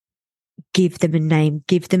beliefs, give them a name,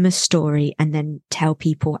 give them a story, and then tell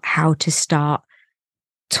people how to start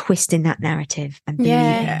twisting that narrative and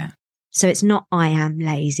believing. So it's not I am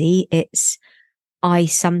lazy. It's I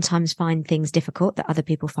sometimes find things difficult that other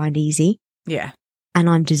people find easy. Yeah. And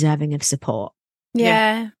I'm deserving of support.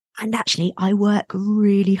 Yeah. And actually, I work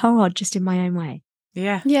really hard just in my own way.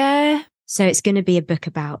 Yeah. Yeah. So it's going to be a book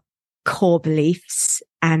about core beliefs.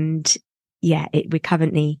 And we're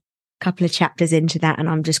currently a couple of chapters into that, and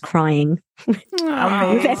I'm just crying with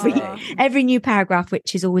every new paragraph,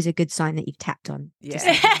 which is always a good sign that you've tapped on.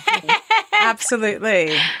 Yeah.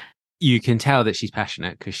 Absolutely. You can tell that she's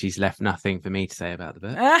passionate because she's left nothing for me to say about the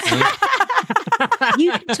book.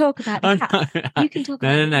 You can talk about that. You can talk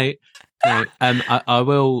about No. I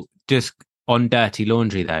will just on dirty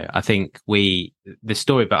laundry though. I think the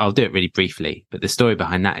story, but I'll do it really briefly. But the story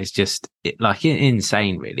behind that is just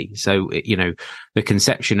insane, really. So the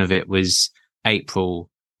conception of it was April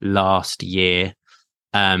last year.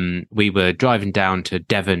 We were driving down to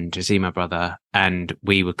Devon to see my brother, and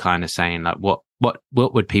we were kind of saying like, what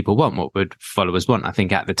would people want? What would followers want? I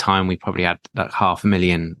think at the time we probably had like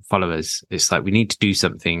 500,000 followers. It's like, we need to do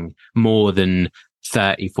something more than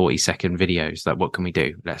 30-40 second videos. Like, what can we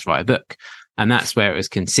do? Let's write a book. And that's where it was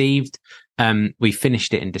conceived. We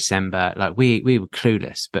finished it in December. Like we were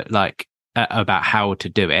clueless, but like about how to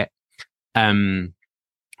do it.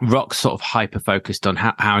 Rock's sort of hyper focused on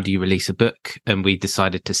how do you release a book, and we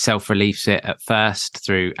decided to self-release it at first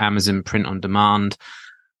through Amazon print on demand.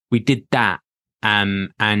 We did that,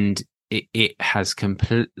 and it has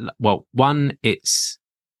it's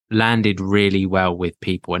landed really well with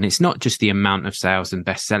people, and it's not just the amount of sales and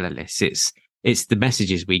bestseller lists. It's the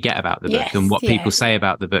messages we get about the book and what people say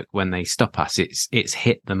about the book when they stop us. It's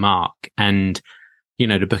hit the mark, and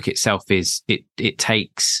the book itself it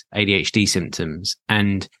takes ADHD symptoms,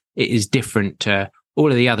 and it is different to all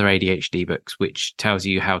of the other ADHD books, which tells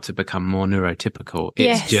you how to become more neurotypical.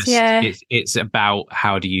 It's about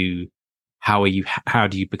how do you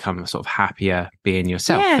become sort of happier being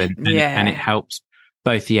yourself, and it helps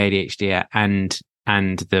both the ADHD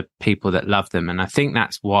and the people that love them. And I think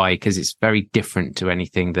that's why, because it's very different to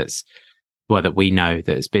anything that we know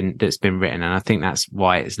that's been written, and I think that's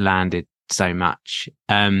why it's landed so much.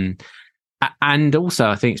 And also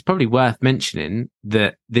I think it's probably worth mentioning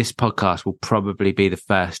that this podcast will probably be the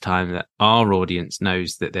first time that our audience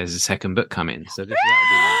knows that there's a second book coming. So that'll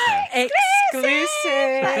be like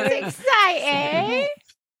exclusive. That's exciting.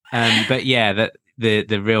 But yeah, that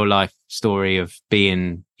the real life story of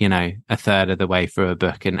being, a third of the way through a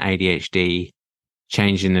book and ADHD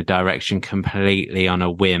changing the direction completely on a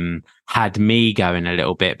whim had me going a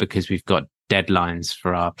little bit, because we've got deadlines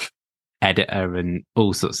for our editor and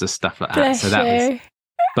all sorts of stuff like that. Bless so that you.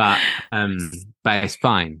 was, but it's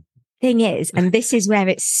fine. Thing is, and this is where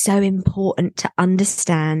it's so important to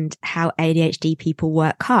understand how ADHD people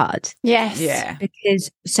work hard. Yes. Yeah.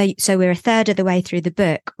 Because so we're a third of the way through the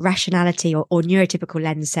book. Rationality or neurotypical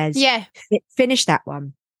lens says, finish that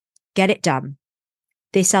one, get it done.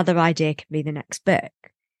 This other idea can be the next book.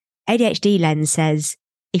 ADHD lens says,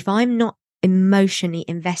 if I'm not emotionally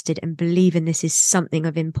invested and believe in this is something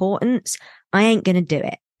of importance, I ain't going to do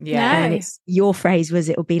it. Yeah. And it's your phrase was,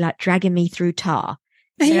 it'll be like dragging me through tar.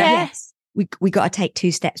 So yes, we got to take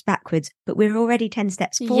 2 steps backwards, but we're already 10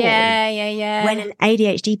 steps forward. Yeah. When an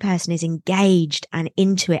ADHD person is engaged and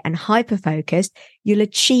into it and hyper focused, you'll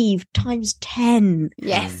achieve times 10.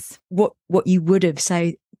 Yes. What you would have.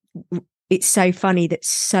 So it's so funny that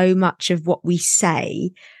so much of what we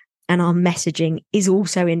say and our messaging is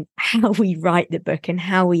also in how we write the book and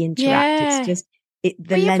how we interact. It's just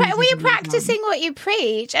you're practicing what you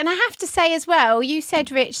preach. And I have to say as well, you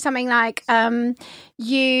said, Rich, something like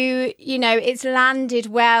it's landed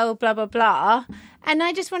well, blah blah blah. And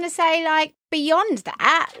I just want to say, like, beyond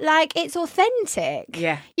that, like, it's authentic.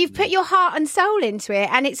 Yeah. You've put your heart and soul into it,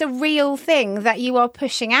 and it's a real thing that you are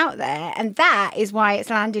pushing out there. And that is why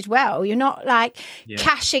it's landed well. You're not like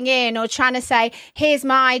cashing in or trying to say, here's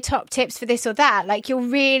my top tips for this or that. Like, you're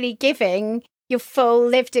really giving your full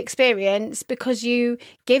lived experience because you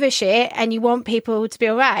give a shit and you want people to be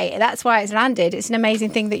all right. That's why it's landed. It's an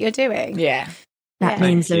amazing thing that you're doing. Yeah. That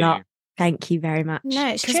means a lot. Thank you very much. No,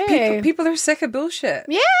 it's true. People are sick of bullshit.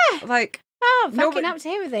 Yeah. Like, fucking up to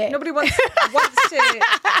here with it. Nobody wants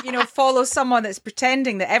to, follow someone that's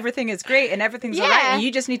pretending that everything is great and everything's all right. And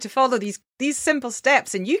you just need to follow these simple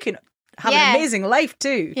steps and you can have an amazing life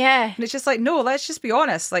too. Yeah. And it's just like, no, let's just be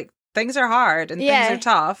honest. Like, things are hard and things are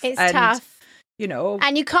tough. It's tough.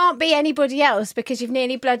 And you can't be anybody else because you've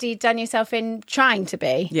nearly bloody done yourself in trying to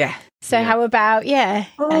be. Yeah. So how about,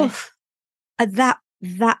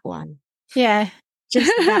 that one. Yeah. Just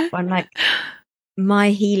that one. Like, my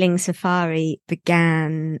healing safari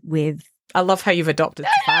began with... I love how you've adopted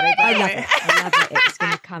safari. I love it. It's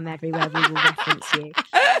going to come everywhere. We will reference you.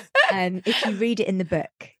 If you read it in the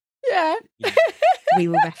book, we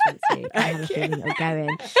will reference you. I have a feeling it'll go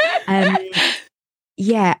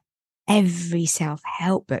in. Every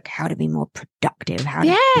self-help book, how to be more productive, how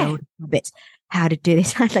to build habits, how to do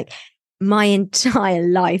this. Like, my entire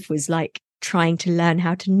life was like trying to learn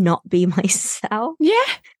how to not be myself.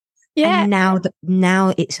 And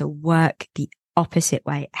now it's a work the opposite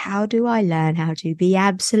way. How do I learn how to be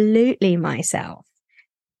absolutely myself?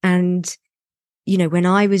 And when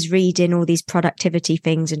I was reading all these productivity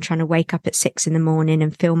things and trying to wake up at 6 a.m.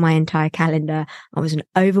 and fill my entire calendar, I was an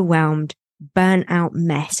overwhelmed, burnt out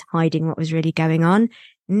mess hiding what was really going on.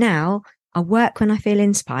 Now I work when I feel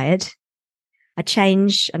inspired. I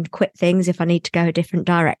change and quit things if I need to go a different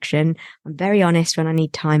direction. I'm very honest when I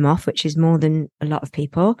need time off, which is more than a lot of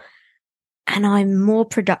people. And I'm more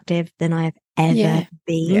productive than I have ever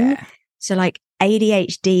been. Yeah. So like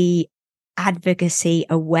ADHD advocacy,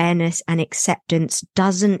 awareness and acceptance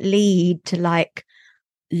doesn't lead to like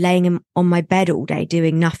laying on my bed all day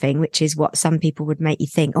doing nothing, which is what some people would make you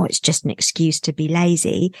think, oh, it's just an excuse to be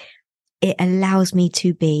lazy. It allows me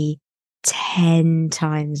to be 10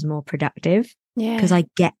 times more productive because I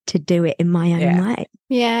get to do it in my own way.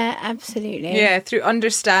 Yeah, absolutely. Yeah, through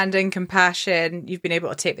understanding, compassion, you've been able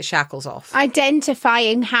to take the shackles off.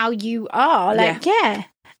 Identifying how you are.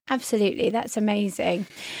 Absolutely. That's amazing.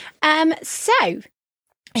 So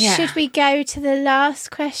should we go to the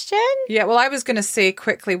last question? Yeah, well, I was going to say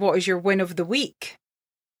quickly, what is your win of the week?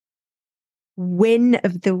 Win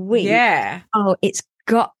of the week? Yeah. Oh, it's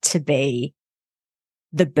got to be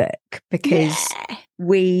the book because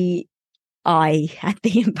I had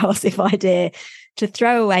the impulsive idea to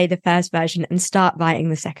throw away the first version and start writing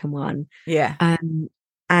the second one. Yeah.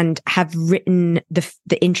 And have written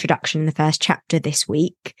the introduction in the first chapter this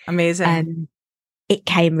week. Amazing. It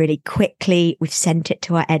came really quickly. We've sent it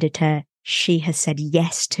to our editor. She has said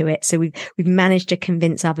yes to it. So we've managed to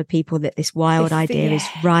convince other people that this wild idea is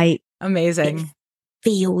right. Amazing. It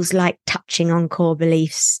feels like touching on core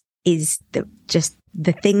beliefs is just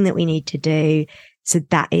the thing that we need to do. So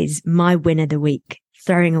that is my win of the week,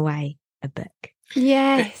 throwing away a book.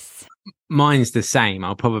 Yes. Mine's the same.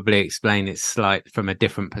 I'll probably explain it from a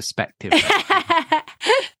different perspective.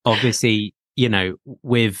 Obviously,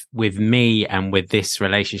 with me and with this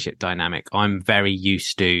relationship dynamic, I'm very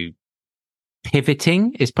used to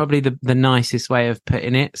pivoting is probably the nicest way of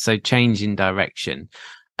putting it. So changing direction.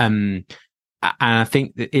 And I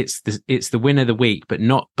think that it's the win of the week, but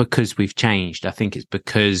not because we've changed. I think it's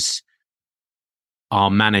because our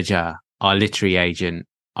manager, our literary agent,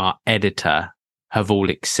 our editor have all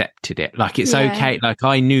accepted it. Like it's okay. Like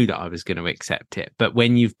I knew that I was going to accept it. But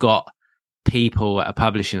when you've got people at a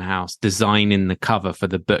publishing house designing the cover for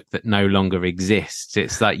the book that no longer exists,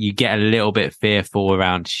 it's like you get a little bit fearful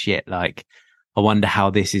around shit. Like, I wonder how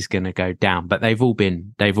this is going to go down. But they've all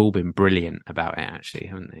been brilliant about it, actually,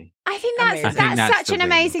 haven't they? I think that's such an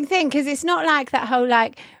amazing thing, because it's not like that whole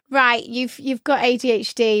like, right, you've got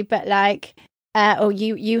ADHD, but like, or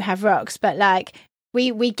you have rocks, but like,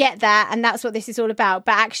 we get that, and that's what this is all about.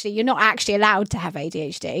 But actually, you're not actually allowed to have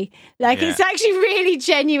ADHD. Like, it's actually really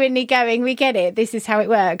genuinely going, we get it. This is how it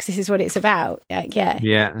works. This is what it's about. Like, yeah,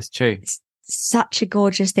 that's true. It's such a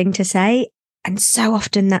gorgeous thing to say. And so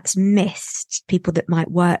often that's missed. People that might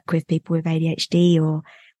work with people with ADHD or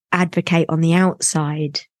advocate on the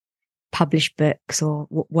outside, publish books or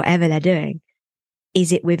whatever they're doing.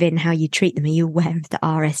 Is it within how you treat them? Are you aware of the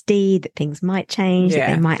RSD, that things might change, that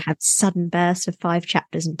they might have sudden bursts of 5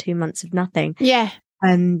 chapters and 2 months of nothing? Yeah.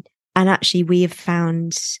 And actually we have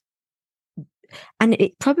found, and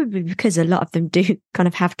it probably because a lot of them do kind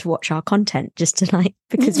of have to watch our content just to like,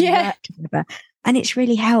 because we work together. And it's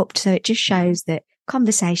really helped. So it just shows that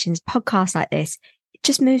conversations, podcasts like this, it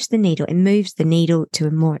just moves the needle. It moves the needle to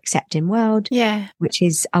a more accepting world. Yeah. Which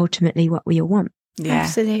is ultimately what we all want.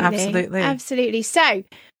 Yeah, absolutely. So,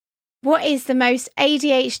 what is the most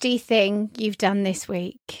ADHD thing you've done this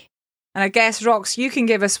week? And I guess, Rox, you can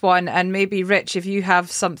give us one, and maybe, Rich, if you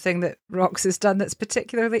have something that Rox has done that's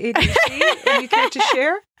particularly ADHD, and you care to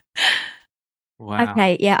share? Wow.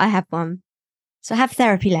 Okay, yeah, I have one. So I have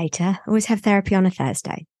therapy later. I always have therapy on a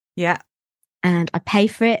Thursday. Yeah. And I pay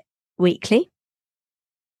for it weekly.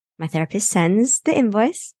 My therapist sends the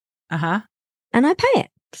invoice. Uh-huh. And I pay it.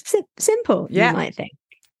 Simple, you might think.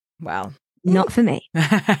 Well, not for me.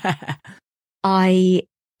 I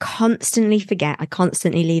constantly forget. I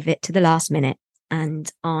constantly leave it to the last minute. And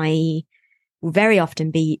I will very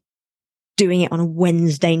often be doing it on a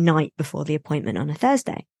Wednesday night before the appointment on a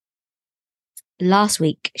Thursday. Last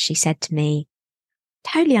week, she said to me,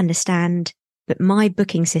 totally understand, but my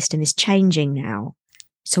booking system is changing now.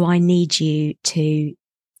 So I need you to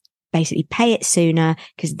basically pay it sooner,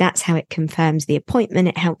 because that's how it confirms the appointment.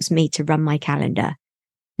 It helps me to run my calendar.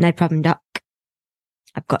 No problem, doc.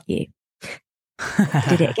 I've got you.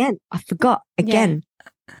 Did it again. I forgot again.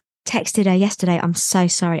 Yeah. Texted her yesterday. I'm so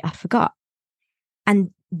sorry. I forgot.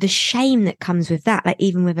 And the shame that comes with that, like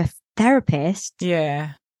even with a therapist.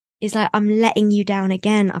 Yeah. Is like, I'm letting you down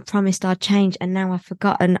again. I promised I'd change and now I've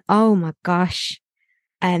forgotten. Oh my gosh.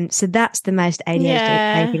 So that's the most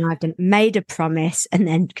ADHD thing I've done. Made a promise and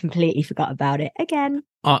then completely forgot about it again.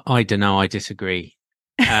 I don't know. I disagree.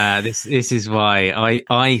 This is why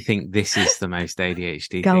I think this is the most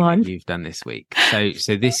ADHD thing that you've done this week. So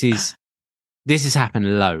this has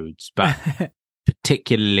happened loads, but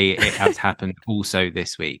particularly it has happened also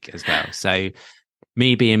this week as well. So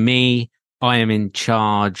me being me, I am in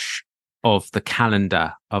charge of the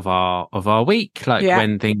calendar of our week, like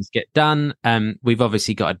when things get done. We've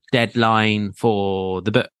obviously got a deadline for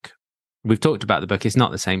the book. We've talked about the book. It's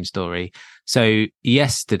not the same story. So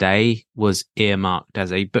yesterday was earmarked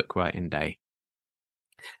as a book writing day.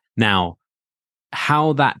 Now,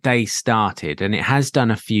 how that day started, and it has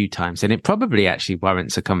done a few times, and it probably actually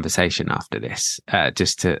warrants a conversation after this,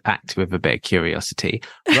 just to act with a bit of curiosity.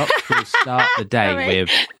 Rox will start the day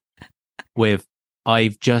with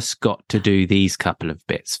I've just got to do these couple of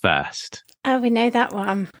bits first. Oh, we know that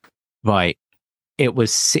one. Right. It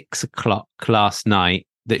was 6:00 last night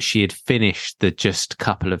that she had finished the just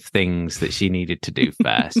couple of things that she needed to do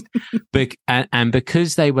first. And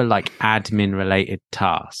because they were like admin related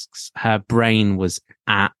tasks, her brain was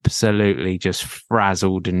absolutely just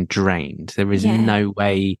frazzled and drained. There was no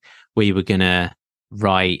way we were going to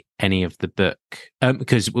write any of the book,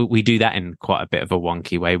 because we do that in quite a bit of a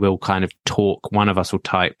wonky way. We'll kind of talk, one of us will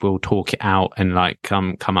type, we'll talk it out and like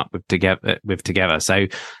come up with together. So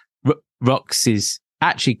Rox is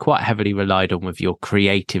actually quite heavily relied on with your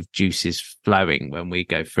creative juices flowing when we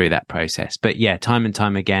go through that process. But yeah, time and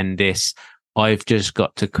time again, I've just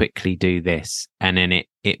got to quickly do this, and then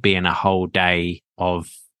it being a whole day of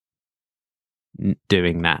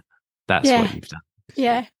doing that. That's what you've done.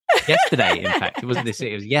 Yeah. Yesterday, in fact, it wasn't this.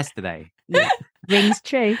 It was yesterday. Yeah. Rings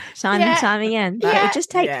true. Time and time again. It would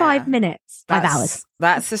just take 5 minutes, 5 hours.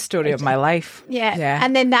 That's the story of my life. Yeah.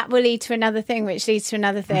 And then that will lead to another thing, which leads to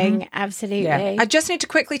another thing. Absolutely. Yeah. I just need to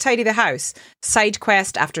quickly tidy the house. Side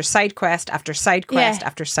quest after side quest after side quest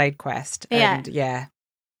after side quest. And Yeah,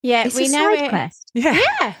 it's we a know side it. quest.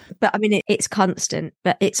 Yeah. But I mean, it's constant,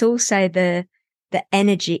 but it's also the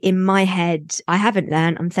energy in my head. I haven't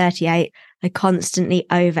learned. I'm 38. I constantly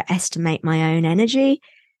overestimate my own energy.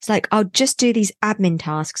 It's like, I'll just do these admin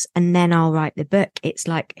tasks and then I'll write the book. It's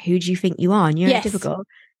like, who do you think you are? Neurotypical?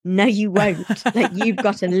 No, you won't. Like, you've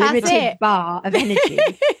got a limited bar of energy.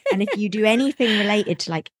 And if you do anything related to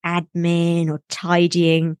like admin or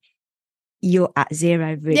tidying, you're at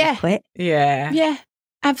zero really quick. Yeah. Yeah,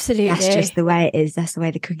 absolutely. That's just the way it is. That's the way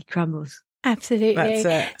the cookie crumbles. Absolutely. That's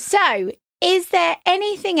it. So, is there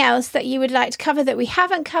anything else that you would like to cover that we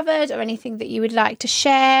haven't covered, or anything that you would like to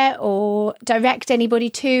share or direct anybody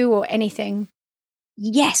to, or anything?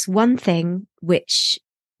 Yes, one thing which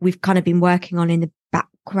we've kind of been working on in the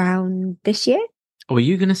background this year. Oh, are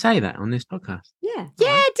you going to say that on this podcast? Yeah.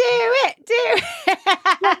 Yeah, do it.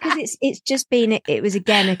 Yeah, because it's just been, it was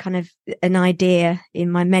again a kind of an idea in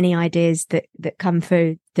my many ideas that come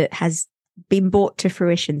through that has been brought to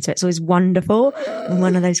fruition. So it's always wonderful when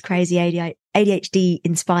one of those crazy ADHD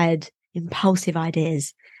inspired impulsive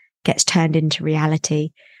ideas gets turned into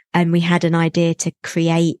reality. And we had an idea to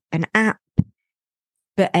create an app,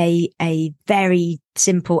 but a very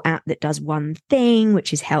simple app that does one thing,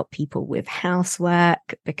 which is help people with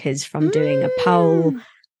housework, because from doing a poll,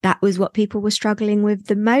 that was what people were struggling with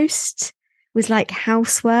the most, was like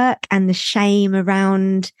housework and the shame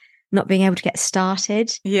around not being able to get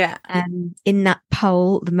started. Yeah. In that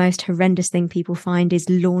poll, the most horrendous thing people find is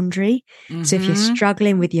laundry. Mm-hmm. So if you're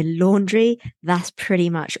struggling with your laundry, that's pretty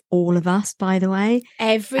much all of us, by the way.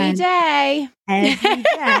 Every day.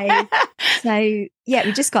 So yeah,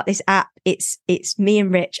 we just got this app. It's me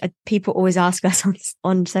and Rich. People always ask us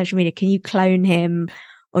on social media, can you clone him,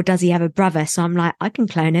 or does he have a brother? So I'm like, I can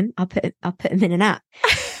clone him. I'll put him in an app.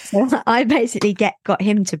 So I basically got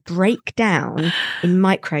him to break down in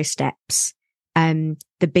micro steps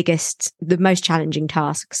the most challenging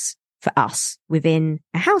tasks for us within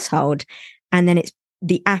a household. And then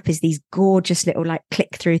the app is these gorgeous little like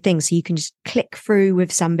click through things. So you can just click through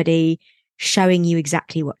with somebody showing you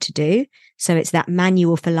exactly what to do. So it's that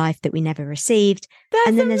manual for life that we never received. That's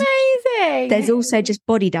and then amazing. There's also just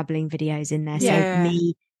body doubling videos in there. Yeah.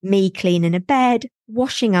 So me cleaning a bed,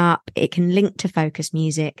 washing up, it can link to focus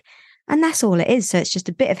music, and that's all it is. So it's just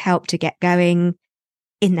a bit of help to get going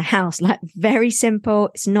in the house, like very simple.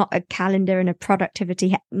 It's not a calendar and a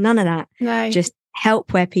productivity, none of that. No, just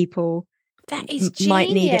help where people might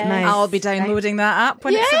need it most. I'll be downloading that app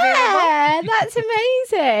when it's available. Yeah, that's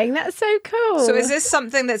amazing. That's so cool. So is this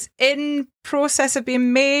something that's in process of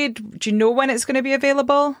being made? Do you know when it's going to be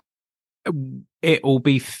available? It will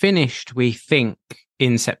be finished, we think,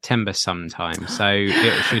 in September sometime. So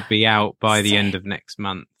it should be out by the end of next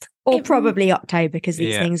month. Or probably October, because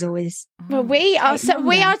these things always... Well, we are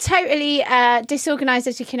totally disorganised,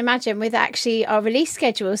 as you can imagine, with actually our release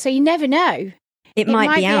schedule. So you never know. It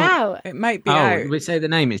might be out. It might be out. We say the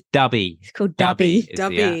name is Dubby. It's called Dubby.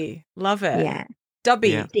 Dubby. Love it. Yeah.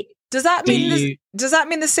 Dubby. Yeah. Does that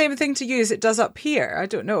mean the same thing to you as it does up here? I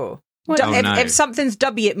don't know. No. If something's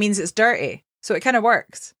dubby, it means it's dirty. So it kind of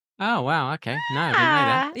works. Oh wow, okay. No, I didn't know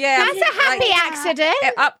that. Yeah, that's a happy accident.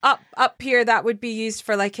 Up here, that would be used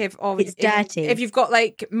for like if it's dirty. If you've got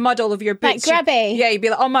like mud all over your boots, like grubby. You'd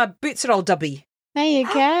be like, oh, my boots are all dubby. There you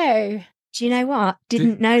go. Do you know what?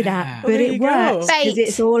 Didn't know that, but it works because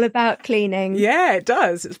it's all about cleaning. Yeah, it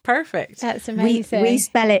does. It's perfect. That's amazing. We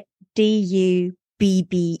spell it DUBBII,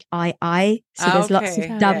 so there's lots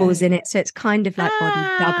of doubles in it. So it's kind of like body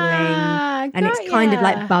doubling, and it's kind of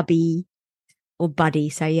like bubby or buddy.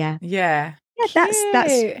 So yeah. That's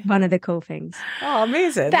one of the cool things. Oh,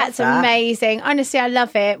 amazing! That's amazing. Honestly, I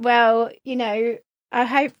love it. Well, I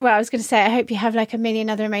hope. Well, I was going to say, I hope you have like a million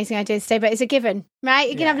other amazing ideas today, but it's a given, right?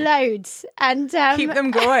 You can have loads and keep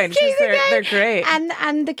them going because they're great.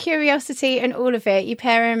 And the curiosity and all of it. You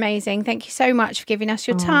pair are amazing. Thank you so much for giving us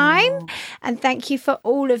your time, and thank you for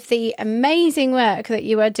all of the amazing work that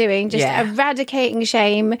you are doing, just eradicating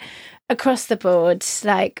shame across the board.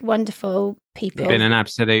 Like wonderful people. It's been an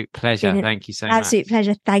absolute pleasure. Thank you so much. Absolute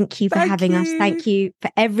pleasure. Thank you for having us. Thank you for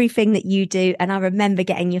everything that you do. And I remember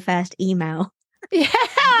getting your first email. Yeah. Being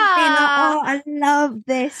like, oh, I love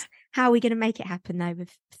this. How are we going to make it happen though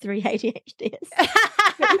with 3 ADHDs?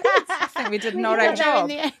 I think we did an alright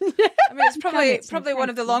job. I mean, it's probably one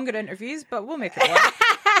of the longer interviews, but we'll make it work.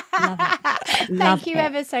 Love it. Thank you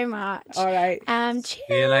ever so much. All right. Cheers. See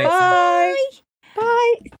you later. Bye.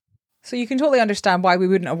 Bye. So you can totally understand why we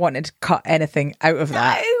wouldn't have wanted to cut anything out of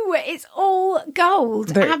that. No, it's all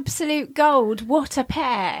gold. Absolute gold. What a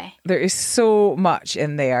pair. There is so much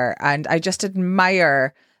in there, and I just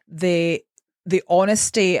admire the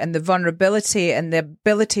honesty and the vulnerability and the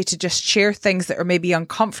ability to just share things that are maybe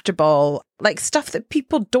uncomfortable, like stuff that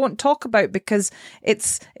people don't talk about because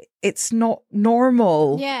it's not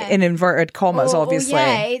normal in inverted commas, obviously.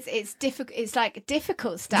 It's difficult. It's like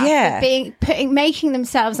difficult stuff. Yeah, making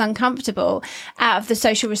themselves uncomfortable out of the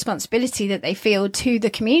social responsibility that they feel to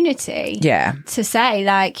the community. Yeah, to say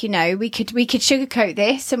like, we could sugarcoat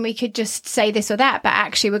this and we could just say this or that, but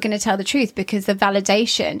actually we're going to tell the truth because the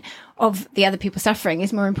validation of the other people suffering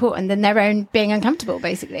is more important than their own being uncomfortable,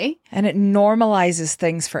 basically. And it normalizes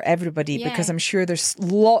things for everybody because I'm sure there's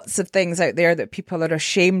lots of things out there that people are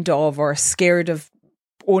ashamed of or scared of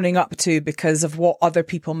owning up to because of what other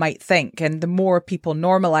people might think. And the more people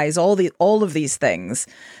normalize all of these things,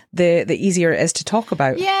 the easier it is to talk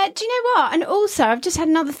about. Yeah, do you know what? And also, I've just had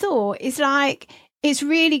another thought. It's like, it's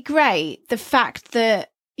really great the fact that,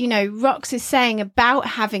 Rox is saying about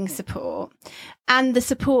having support and the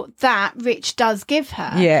support that Rich does give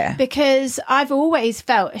her. Yeah. Because I've always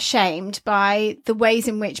felt ashamed by the ways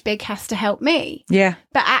in which Big has to help me. Yeah.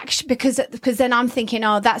 But actually, because then I'm thinking,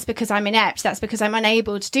 oh, that's because I'm inept. That's because I'm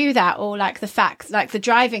unable to do that. Or like the fact, like the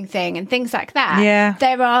driving thing and things like that. Yeah.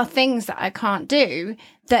 There are things that I can't do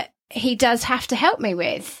that he does have to help me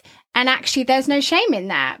with. And actually, there's no shame in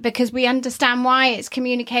that because we understand why it's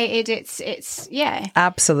communicated. It's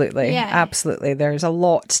Absolutely. Yeah. Absolutely. There's a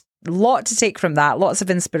lot to take from that. Lots of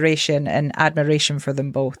inspiration and admiration for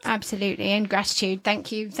them both. Absolutely. And gratitude.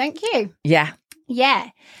 Thank you. Yeah. Yeah.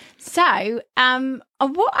 So,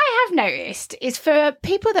 what I have noticed is for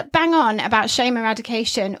people that bang on about shame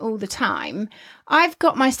eradication all the time, I've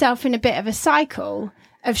got myself in a bit of a cycle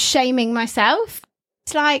of shaming myself.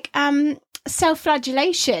 It's like,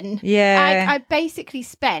 self-flagellation. Yeah. I basically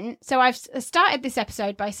I've started this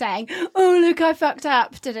episode by saying, oh, look, I fucked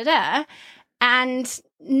up, da-da-da. And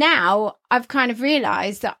now I've kind of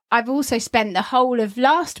realised that I've also spent the whole of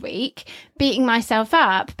last week beating myself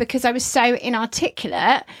up because I was so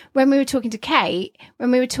inarticulate when we were talking to Kate, when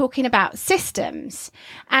we were talking about systems.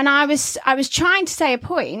 And I was trying to say a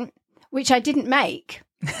point which I didn't make.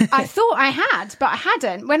 I thought I had, but I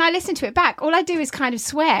hadn't. When I listen to it back, all I do is kind of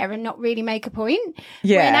swear and not really make a point.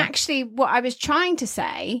 Yeah. When actually what I was trying to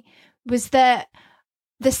say was that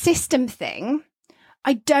the system thing,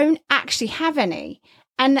 I don't actually have any.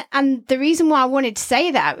 And the reason why I wanted to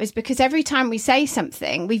say that was because every time we say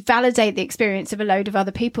something, we validate the experience of a load of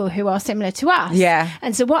other people who are similar to us. Yeah.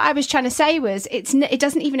 And so what I was trying to say was it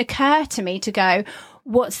doesn't even occur to me to go,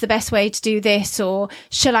 what's the best way to do this? Or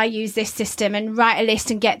shall I use this system and write a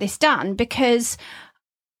list and get this done? Because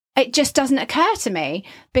it just doesn't occur to me,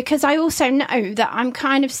 because I also know that I'm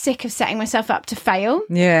kind of sick of setting myself up to fail.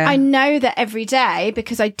 Yeah. I know that every day,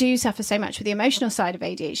 because I do suffer so much with the emotional side of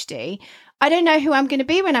ADHD, I don't know who I'm going to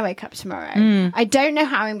be when I wake up tomorrow. I don't know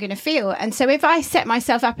how I'm going to feel. And so if I set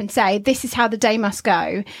myself up and say, this is how the day must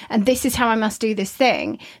go, and this is how I must do this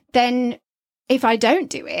thing, then if I don't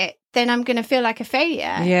do it, then I'm going to feel like a failure.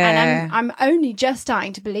 Yeah. And I'm only just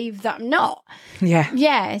starting to believe that I'm not. Yeah.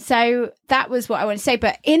 Yeah. So that was what I want to say.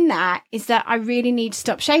 But in that is that I really need to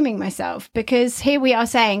stop shaming myself, because here we are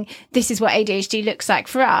saying this is what ADHD looks like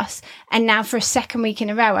for us. And now for a second week in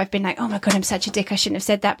a row, I've been like, oh my God, I'm such a dick. I shouldn't have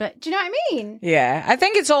said that. But do you know what I mean? Yeah. I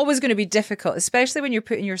think it's always going to be difficult, especially when you're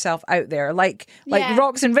putting yourself out there, like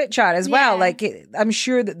Rox and Rich are as well. Like, I'm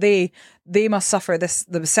sure that they must suffer this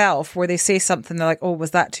themselves, where they say something, they're like, oh,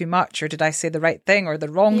 was that too much? Or did I say the right thing or the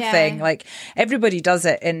wrong thing? Like, everybody does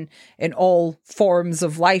it in all forms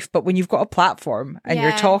of life. But when you've got a platform and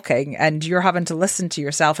you're talking and you're having to listen to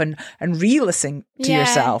yourself and re-listen to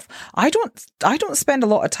yourself, I don't spend a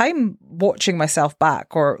lot of time watching myself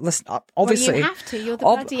back or listen. Obviously, well, you have to. You're the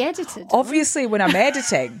bloody editor. Obviously, when I'm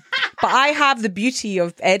editing, but I have the beauty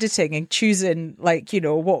of editing and choosing, like, you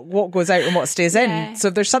know, what goes out and what stays in. So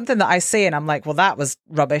if there's something that I say and I'm like, well, that was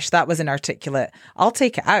rubbish, that was inarticulate, I'll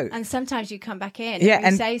take it out. And sometimes you come back in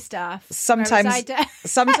and say stuff. Sometimes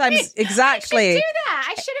exactly. I should do that.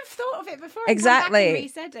 I should have thought of it before. Exactly. And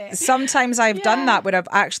resaid it. Sometimes I've done that, where I've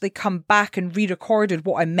actually come back and re-recorded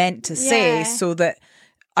what I meant to say so that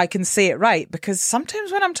I can say it right. Because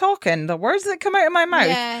sometimes when I'm talking, the words that come out of my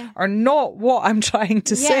mouth are not what I'm trying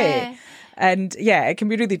to say. And it can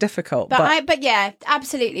be really difficult. But yeah,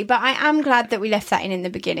 absolutely. But I am glad that we left that in the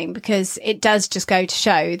beginning, because it does just go to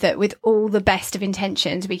show that with all the best of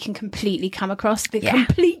intentions, we can completely come across the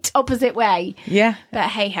complete opposite way. Yeah. But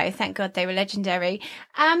hey ho, thank God they were legendary.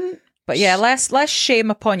 But yeah, less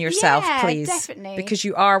shame upon yourself, please. Definitely. Because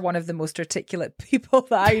you are one of the most articulate people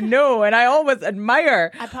that I know, and I always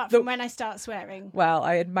admire. Apart from when I start swearing. Well,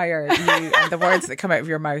 I admire you and the words that come out of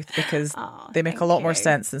your mouth, because they make a lot more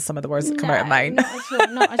sense than some of the words that come out of mine.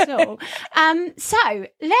 Not at all. So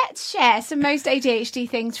let's share some most ADHD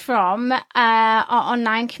things from our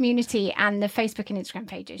online community and the Facebook and Instagram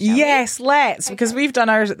pages. Yes, let's, because we've done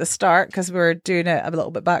ours at the start, because we're doing it a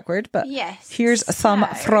little bit backward. But here's some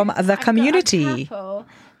from the community.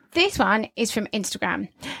 This one is from Instagram.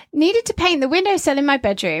 Needed to paint the windowsill in my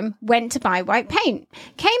bedroom. Went to buy white paint.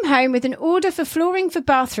 Came home with an order for flooring for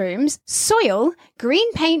bathrooms, soil,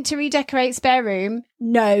 green paint to redecorate spare room,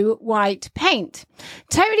 no white paint.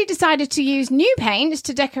 Totally decided to use new paint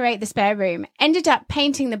to decorate the spare room. Ended up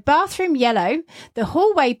painting the bathroom yellow, the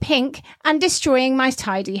hallway pink, and destroying my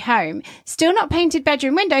tidy home. Still not painted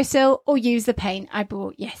bedroom windowsill or used the paint I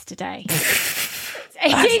bought yesterday.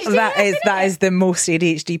 That is the most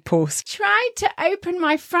ADHD post. Tried to open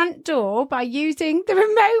my front door by using the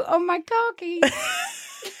remote on my car keys.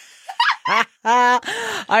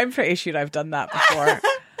 I'm pretty sure I've done that before.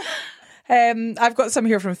 I've got some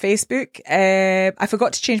here from Facebook. I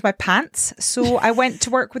forgot to change my pants, so I went to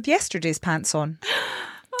work with yesterday's pants on.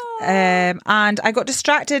 And I got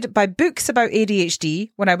distracted by books about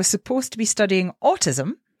ADHD when I was supposed to be studying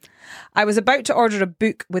autism. I was about to order a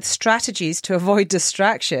book with strategies to avoid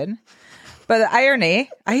distraction, but the irony,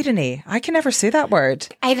 I can never say that word.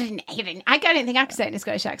 Irony. I don't think I can say it in a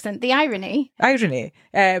Scottish accent. The irony.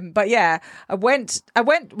 But yeah, I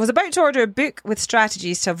was about to order a book with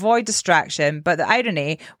strategies to avoid distraction, but the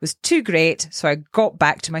irony was too great, so I got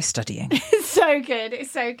back to my studying. It's so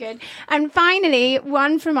good. And finally,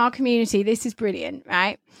 one from our community. This is brilliant,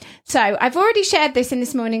 right? So I've already shared this in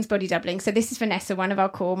this morning's body doubling. So this is Vanessa, one of our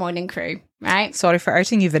core morning crew, right? Sorry for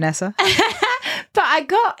outing you, Vanessa. But I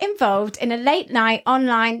got involved in a late night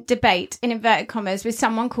online debate, in inverted commas, with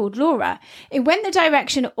someone called Laura. It went the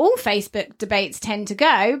direction all Facebook debates tend to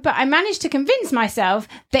go, but I managed to convince myself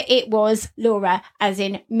that it was Laura, as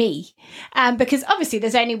in me. Because obviously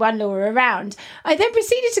there's only one Laura around. I then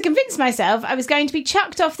proceeded to convince myself I was going to be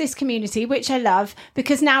chucked off this community, which I love,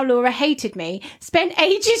 because now Laura hated me. Spent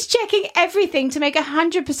ages checking everything to make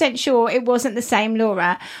 100% sure it wasn't the same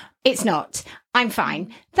Laura. It's not. I'm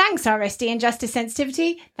fine. Thanks, RSD and Justice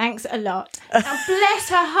Sensitivity. Thanks a lot. Now, bless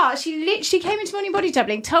her heart. She literally came into Morning Body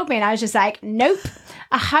Doubling, told me, and I was just like, nope,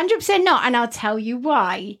 100% not. And I'll tell you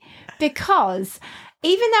why. Because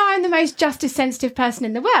even though I'm the most justice sensitive person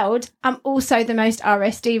in the world, I'm also the most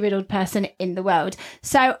RSD riddled person in the world.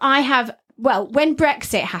 So when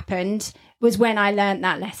Brexit happened was when I learned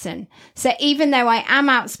that lesson. So even though I am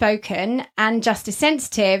outspoken and justice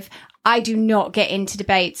sensitive, I do not get into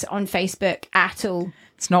debates on Facebook at all.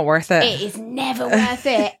 It's not worth it. It is never worth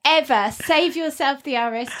it, ever. Save yourself the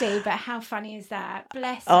RSD, but how funny is that?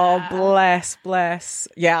 Bless her. Oh, bless.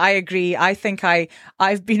 Yeah, I agree. I think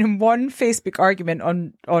I've been in one Facebook argument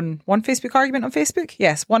on Facebook?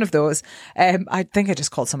 Yes, one of those. I think I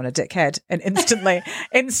just called someone a dickhead and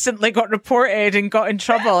instantly got reported and got in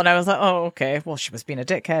trouble. And I was like, oh, okay, well, she was being a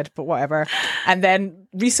dickhead, but whatever. And then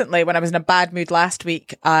recently, when I was in a bad mood last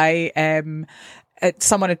week,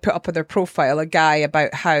 someone had put up on their profile a guy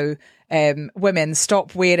about how women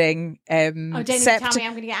stop wearing don't even tell me,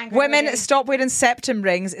 I'm going to get angry. Women already. stop wearing septum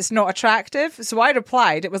rings. It's not attractive. So I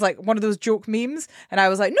replied. It was like one of those joke memes, and I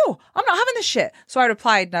was like, "No, I'm not having this shit." So I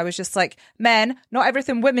replied, and I was just like, "Men, not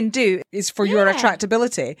everything women do is for your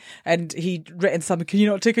attractability." And he'd written something. Can you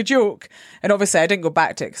not take a joke? And obviously, I didn't go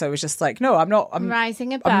back to it because I was just like, "No, I'm not. I'm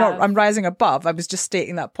rising above. I'm rising above." I was just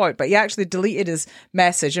stating that point. But he actually deleted his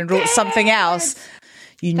message and wrote something else.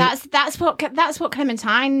 That's what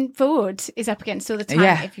Clementine Ford is up against all the time.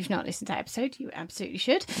 Yeah. If you've not listened to that episode, you absolutely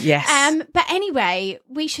should. Yes. But anyway,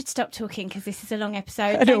 we should stop talking because this is a long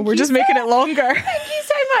episode. I know, we're just making it longer. Thank you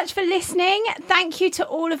so much for listening. Thank you to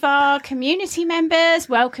all of our community members.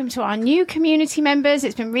 Welcome to our new community members.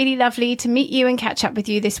 It's been really lovely to meet you and catch up with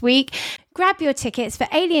you this week. Grab your tickets for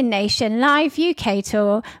Alien Nation Live UK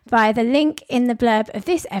Tour via the link in the blurb of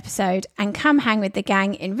this episode and come hang with the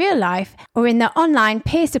gang in real life or in the online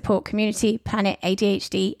peer support community Planet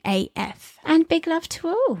ADHD AF. And big love to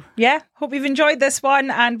all. Yeah, hope you've enjoyed this one,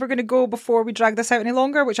 and we're going to go before we drag this out any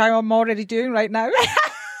longer, which I am already doing right now. Go.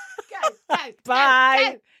 Bye.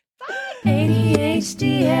 Bye.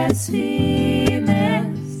 ADHD as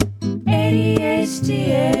females, ADHD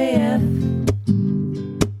AF.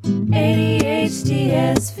 ADHD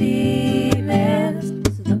as females,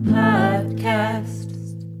 the podcast.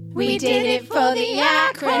 We did it for the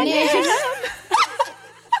acronym.